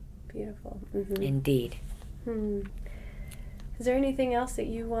 Beautiful. Mm-hmm. Indeed. Is there anything else that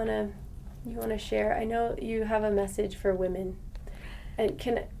you want to share? I know you have a message for women. And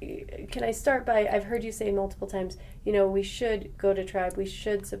can I start by, I've heard you say multiple times, we should go to tribe, we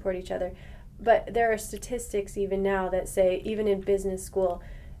should support each other. But there are statistics even now that say, even in business school,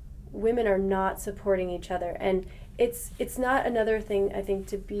 women are not supporting each other. And it's not another thing, I think,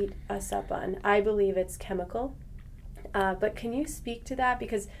 to beat us up on. I believe it's chemical. But can you speak to that?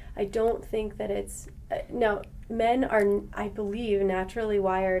 Because I don't think that it's... no, men are, I believe, naturally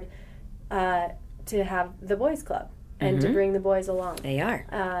wired to have the boys' club. And to bring the boys along. They are.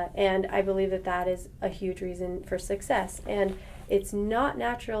 And I believe that is a huge reason for success. And it's not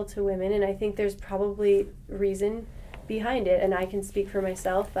natural to women, and I think there's probably reason behind it. And I can speak for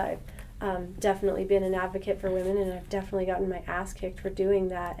myself. I've definitely been an advocate for women, and I've definitely gotten my ass kicked for doing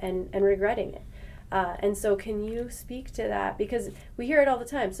that and regretting it. And so can you speak to that? Because we hear it all the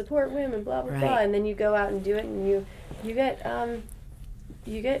time, support women, blah, blah, blah. And then you go out and do it, and you get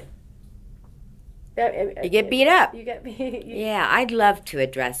beat up. You get beat. Yeah, I'd love to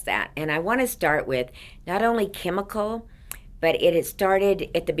address that. And I want to start with not only chemical, but it had started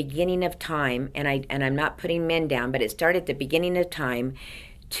at the beginning of time, and I'm not putting men down, but it started at the beginning of time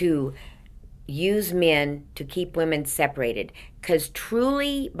to use men to keep women separated. Because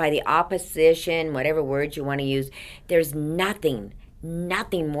truly, by the opposition, whatever words you want to use, there's nothing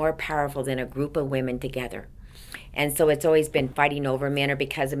more powerful than a group of women together. And so it's always been fighting over men, or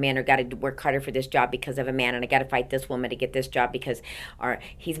because of men, or got to work harder for this job because of a man, and I got to fight this woman to get this job because, or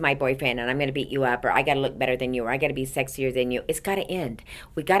he's my boyfriend and I'm going to beat you up, or I got to look better than you, or I got to be sexier than you. It's got to end.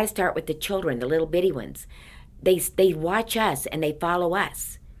 We got to start with the children, the little bitty ones. They watch us and they follow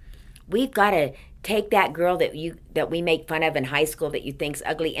us. We've got to take that girl that we make fun of in high school that you think's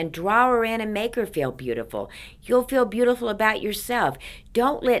ugly, and draw her in and make her feel beautiful. You'll feel beautiful about yourself.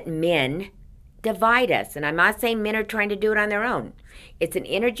 Don't let men divide us. And I'm not saying men are trying to do it on their own. It's an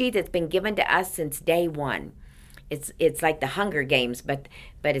energy that's been given to us since day one. It's like the Hunger Games, but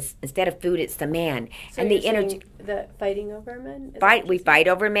it's, instead of food, it's the man. So and you're the energy. saying that fighting over men? We fight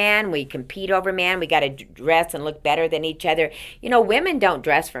over man. We compete over man. We got to dress and look better than each other. Women don't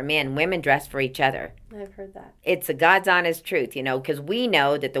dress for men. Women dress for each other. I've heard that. It's a God's honest truth, because we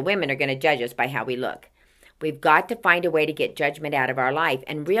know that the women are going to judge us by how we look. We've got to find a way to get judgment out of our life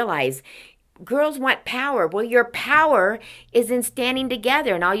and realize girls want power. Well, your power is in standing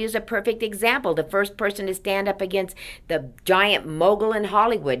together. And I'll use a perfect example. The first person to stand up against the giant mogul in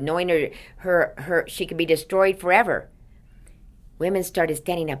Hollywood, knowing her she could be destroyed forever. Women started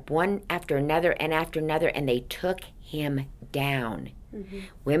standing up one after another, and they took him down. Mm-hmm.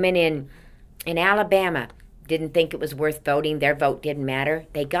 Women in Alabama, didn't think it was worth voting. Their vote didn't matter.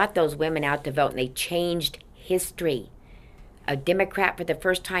 They got those women out to vote, and they changed history. A Democrat for the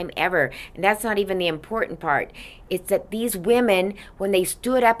first time ever. And that's not even the important part. It's that these women, when they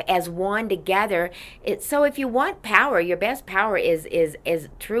stood up as one together, so if you want power, your best power is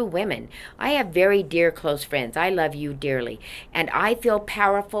true women. I have very dear close friends. I love you dearly. And I feel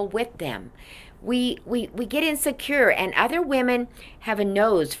powerful with them. We get insecure, and other women have a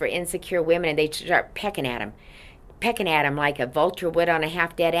nose for insecure women, and they start pecking at them like a vulture would on a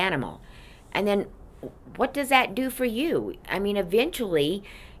half-dead animal. And then what does that do for you? I mean, eventually,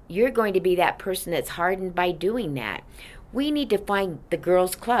 you're going to be that person that's hardened by doing that. We need to find the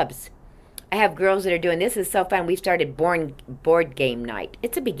girls' clubs. I have girls that are doing, this is so fun. We've started board game night.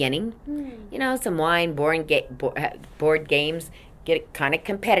 It's a beginning. You know, some wine, board games. Get kind of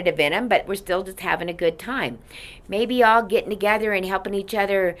competitive in them, but we're still just having a good time. Maybe all getting together and helping each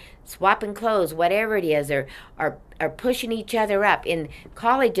other, swapping clothes, whatever it is, or pushing each other up. In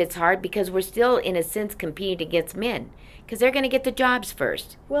college, it's hard because we're still, in a sense, competing against men because they're going to get the jobs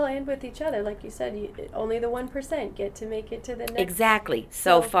first. Well, and with each other, like you said, only the 1% get to make it to the next. Exactly.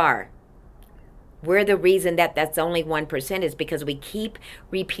 So far. We're the reason that's only 1% is because we keep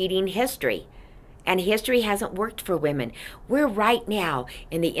repeating history. And history hasn't worked for women. We're right now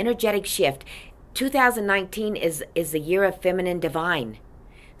in the energetic shift. 2019 is the year of feminine divine.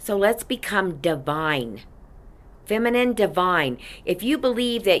 So let's become divine. Feminine divine. If you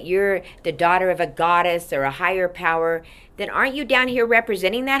believe that you're the daughter of a goddess or a higher power, then aren't you down here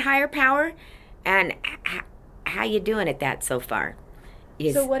representing that higher power? And how you doing at that so far?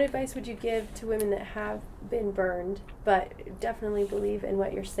 So what advice would you give to women that have been burned, but definitely believe in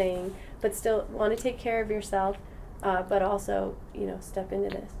what you're saying, but still want to take care of yourself, but also, step into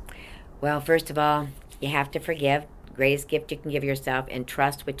this? Well, first of all, you have to forgive. Greatest gift you can give yourself, and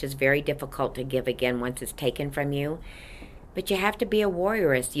trust, which is very difficult to give again once it's taken from you. But you have to be a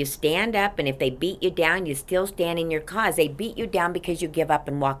warrioress. You stand up, and if they beat you down, you still stand in your cause. They beat you down because you give up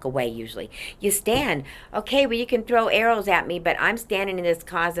and walk away, usually. You stand. Okay, well, you can throw arrows at me, but I'm standing in this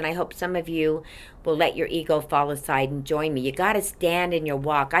cause, and I hope some of you will let your ego fall aside and join me. You got to stand in your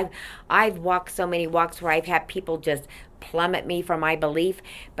walk. I've walked so many walks where I've had people just plummet me for my belief,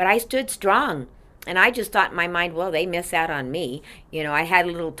 but I stood strong. And I just thought in my mind, well, they miss out on me. I had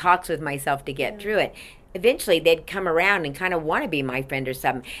little talks with myself to get through it. Eventually, they'd come around and kind of want to be my friend or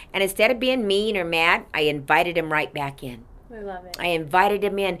something. And instead of being mean or mad, I invited them right back in. I love it. I invited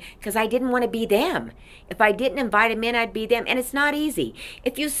them in because I didn't want to be them. If I didn't invite them in, I'd be them. And it's not easy.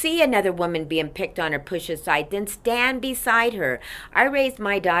 If you see another woman being picked on or pushed aside, then stand beside her. I raised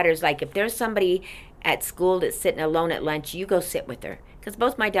my daughters like if there's somebody at school that's sitting alone at lunch, you go sit with her. Because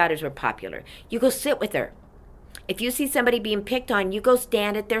both my daughters were popular. You go sit with her. If you see somebody being picked on, you go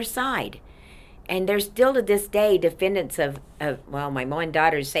stand at their side. And there's still to this day defendants of my one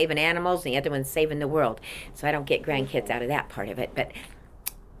daughter's saving animals and the other one's saving the world. So I don't get grandkids out of that part of it. But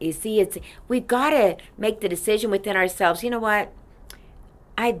you see, we've got to make the decision within ourselves. You know what?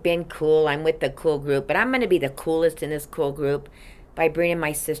 I've been cool. I'm with the cool group. But I'm going to be the coolest in this cool group by bringing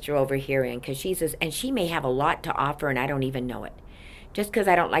my sister over here in. Because and she may have a lot to offer and I don't even know it. Just because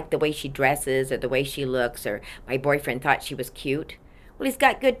I don't like the way she dresses or the way she looks or my boyfriend thought she was cute. Well, he's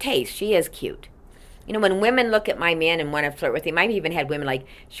got good taste. She is cute. When women look at my man and want to flirt with him, I've even had women like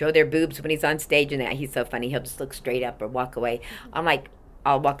show their boobs when he's on stage and that. He's so funny. He'll just look straight up or walk away. I'm like,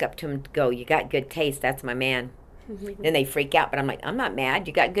 I'll walk up to him and go, you got good taste. That's my man. Then they freak out, but I'm like, I'm not mad.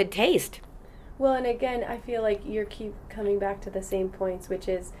 You got good taste. Well, and again, I feel like you keep coming back to the same points, which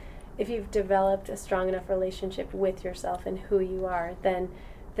is if you've developed a strong enough relationship with yourself and who you are,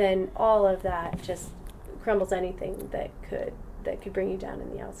 then all of that just crumbles anything that could bring you down in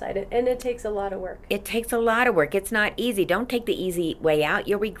the outside. And it takes a lot of work. It takes a lot of work. It's not easy. Don't take the easy way out.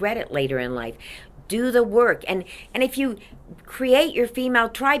 You'll regret it later in life. Do the work. And if you create your female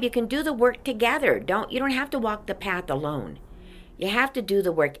tribe, you can do the work together. You don't have to walk the path alone. You have to do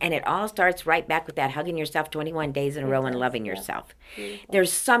the work. And it all starts right back with that hugging yourself 21 days in a row and loving yourself.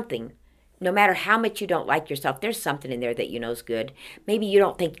 There's something. No matter how much you don't like yourself, there's something in there that you know is good. Maybe you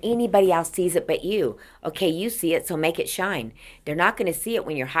don't think anybody else sees it but you. Okay, you see it, so make it shine. They're not going to see it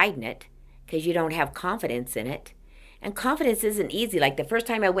when you're hiding it because you don't have confidence in it. And confidence isn't easy. Like the first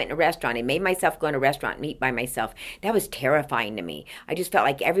time I went in a restaurant, I made myself go in a restaurant and eat by myself. That was terrifying to me. I just felt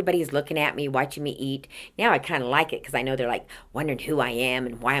like everybody's looking at me, watching me eat. Now I kind of like it because I know they're like wondering who I am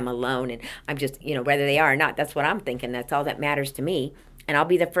and why I'm alone. And I'm just, whether they are or not, that's what I'm thinking. That's all that matters to me. And I'll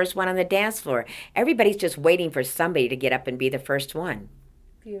be the first one on the dance floor. Everybody's just waiting for somebody to get up and be the first one.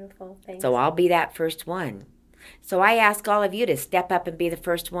 Beautiful. Thanks. So I'll be that first one. So I ask all of you to step up and be the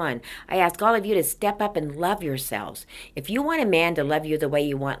first one. I ask all of you to step up and love yourselves. If you want a man to love you the way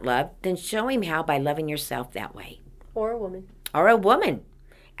you want love, then show him how by loving yourself that way. Or a woman. Or a woman.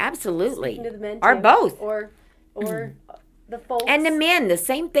 Absolutely. Speaking to the men or too. both. Or the folks. And the men, the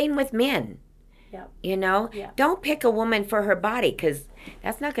same thing with men. Yeah. You know? Yeah. Don't pick a woman for her body, because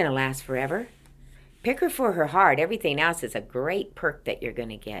that's not going to last forever. Pick her for her heart. Everything else is a great perk that you're going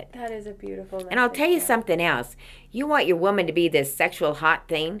to get. That is a beautiful message. And I'll tell you something else. You want your woman to be this sexual hot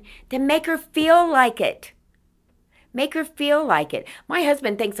thing, then make her feel like it. Make her feel like it. My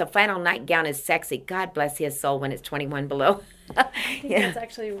husband thinks a flannel nightgown is sexy. God bless his soul when it's 21 below. I think that's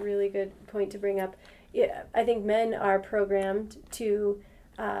actually a really good point to bring up. Yeah, I think men are programmed to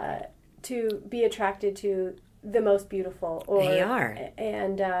be attracted to the most beautiful. They are.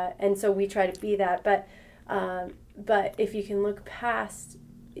 And so we try to be that. But if you can look past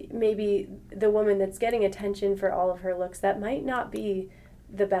maybe the woman that's getting attention for all of her looks, that might not be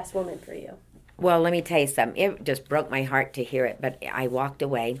the best woman for you. Well, let me tell you something. It just broke my heart to hear it, but I walked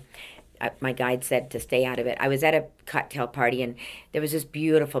away. My guide said to stay out of it. I was at a cocktail party, and there was this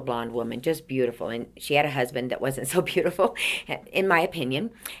beautiful blonde woman, just beautiful, and she had a husband that wasn't so beautiful, in my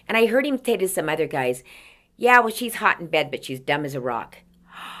opinion. And I heard him say to some other guys, yeah, well, she's hot in bed, but she's dumb as a rock.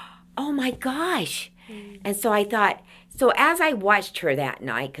 Oh, my gosh. And so I thought, so as I watched her that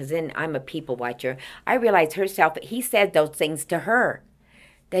night, because then I'm a people watcher, I realized he said those things to her.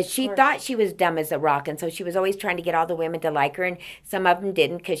 That she thought she was dumb as a rock, and so she was always trying to get all the women to like her, and some of them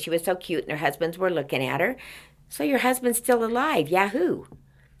didn't because she was so cute and their husbands were looking at her. So your husband's still alive. Yahoo.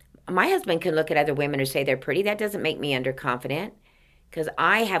 My husband can look at other women or say they're pretty. That doesn't make me underconfident, because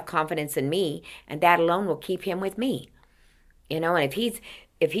I have confidence in me, and that alone will keep him with me. You know, and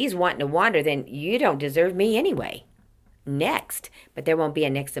if he's wanting to wander, then you don't deserve me anyway. Next. But there won't be a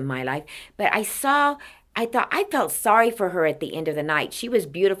next in my life. But I felt sorry for her at the end of the night. She was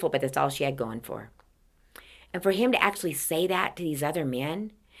beautiful, but that's all she had going for her. And for him to actually say that to these other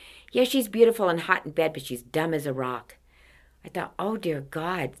men, yeah, she's beautiful and hot in bed, but she's dumb as a rock. I thought, oh, dear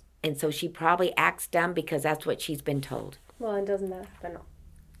God. And so she probably acts dumb because that's what she's been told. Well, and doesn't that happen?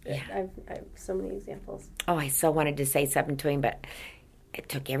 Yeah. I have so many examples. Oh, I so wanted to say something to him, but it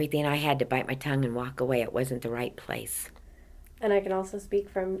took everything I had to bite my tongue and walk away. It wasn't the right place. And I can also speak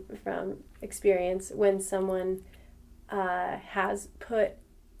from experience when someone has put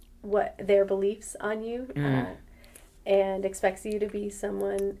their beliefs on you and expects you to be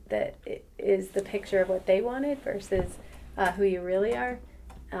someone that is the picture of what they wanted versus who you really are.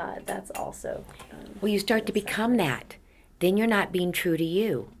 That's also well, you start to become that. Then you're not being true to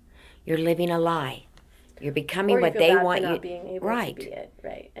you. You're living a lie. You're becoming what they want you. Not being able right. To be it,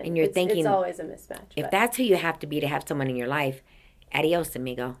 right. And you're thinking it's always a mismatch. If that's who you have to be to have someone in your life, adios,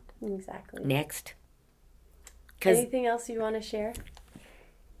 amigo. Exactly. Next. Anything else you want to share?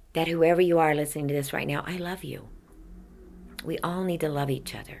 That whoever you are listening to this right now, I love you. We all need to love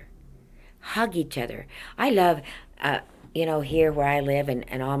each other. Hug each other. I love, here where I live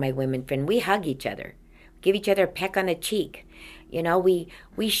and all my women friends, we hug each other. Give each other a peck on the cheek. You know, we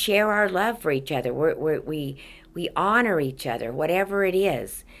share our love for each other. We honor each other, whatever it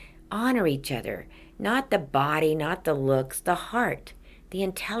is. Honor each other. Not the body, not the looks, the heart, the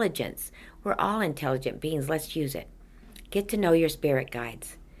intelligence. We're all intelligent beings. Let's use it. Get to know your spirit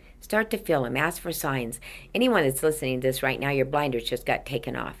guides. Start to feel them. Ask for signs. Anyone that's listening to this right now, your blinders just got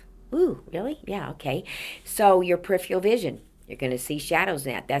taken off. Ooh, really? Yeah, okay. So your peripheral vision. You're going to see shadows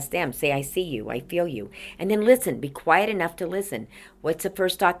in that. That's them. Say, I see you. I feel you. And then listen. Be quiet enough to listen. What's the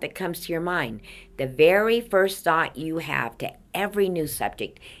first thought that comes to your mind? The very first thought you have to every new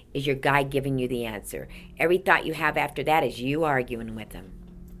subject is your guide giving you the answer. Every thought you have after that is you arguing with them.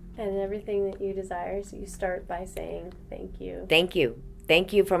 And everything that you desire, so you start by saying, thank you. Thank you.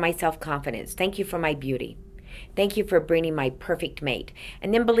 Thank you for my self-confidence. Thank you for my beauty. Thank you for bringing my perfect mate.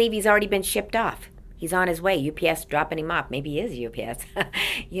 And then believe he's already been shipped off. He's on his way. UPS dropping him off. Maybe he is UPS.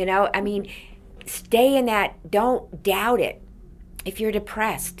 Stay in that. Don't doubt it. If you're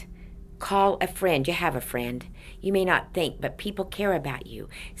depressed, call a friend. You have a friend. You may not think, but people care about you.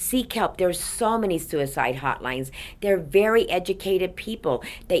 Seek help. There's so many suicide hotlines. They're very educated people.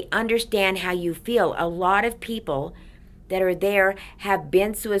 They understand how you feel. A lot of people that are there have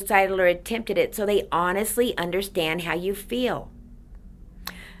been suicidal or attempted it, so they honestly understand how you feel.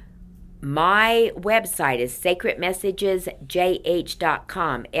 My website is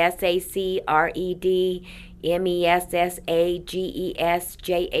sacredmessagesjh.com,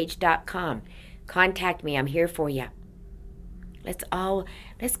 sacredmessagesjh.com. Contact me. I'm here for you. Let's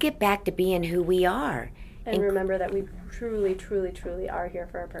get back to being who we are. And remember that we truly, truly, truly are here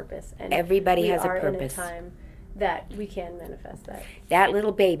for a purpose. And everybody has a purpose. We are in a time that we can manifest that. That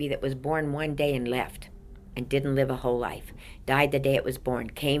little baby that was born one day and left and didn't live a whole life, died the day it was born,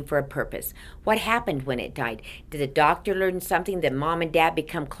 came for a purpose. What happened when it died? Did the doctor learn something? Did mom and dad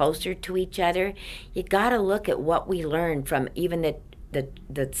become closer to each other? You got to look at what we learn from even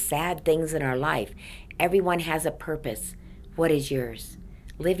the sad things in our life. Everyone has a purpose. What is yours?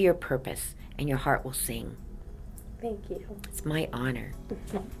 Live your purpose and your heart will sing. Thank you. It's my honor.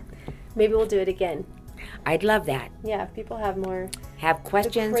 Maybe we'll do it again. I'd love that. Yeah, if people have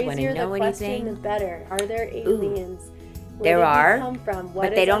questions, want to know the question, anything. the better. Are there aliens? There did are, we come from?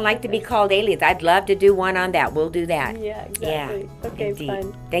 but they don't like to be called aliens. I'd love to do one on that. We'll do that. Yeah, exactly. Yeah, okay, indeed.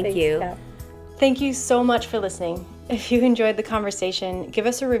 fun. Thanks, you. Kat. Thank you so much for listening. If you enjoyed the conversation, give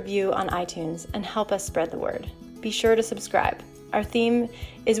us a review on iTunes and help us spread the word. Be sure to subscribe. Our theme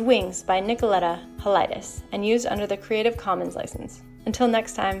is Wings by Nicoletta Halitis and used under the Creative Commons license. Until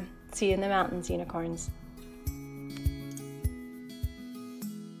next time, see you in the mountains, unicorns.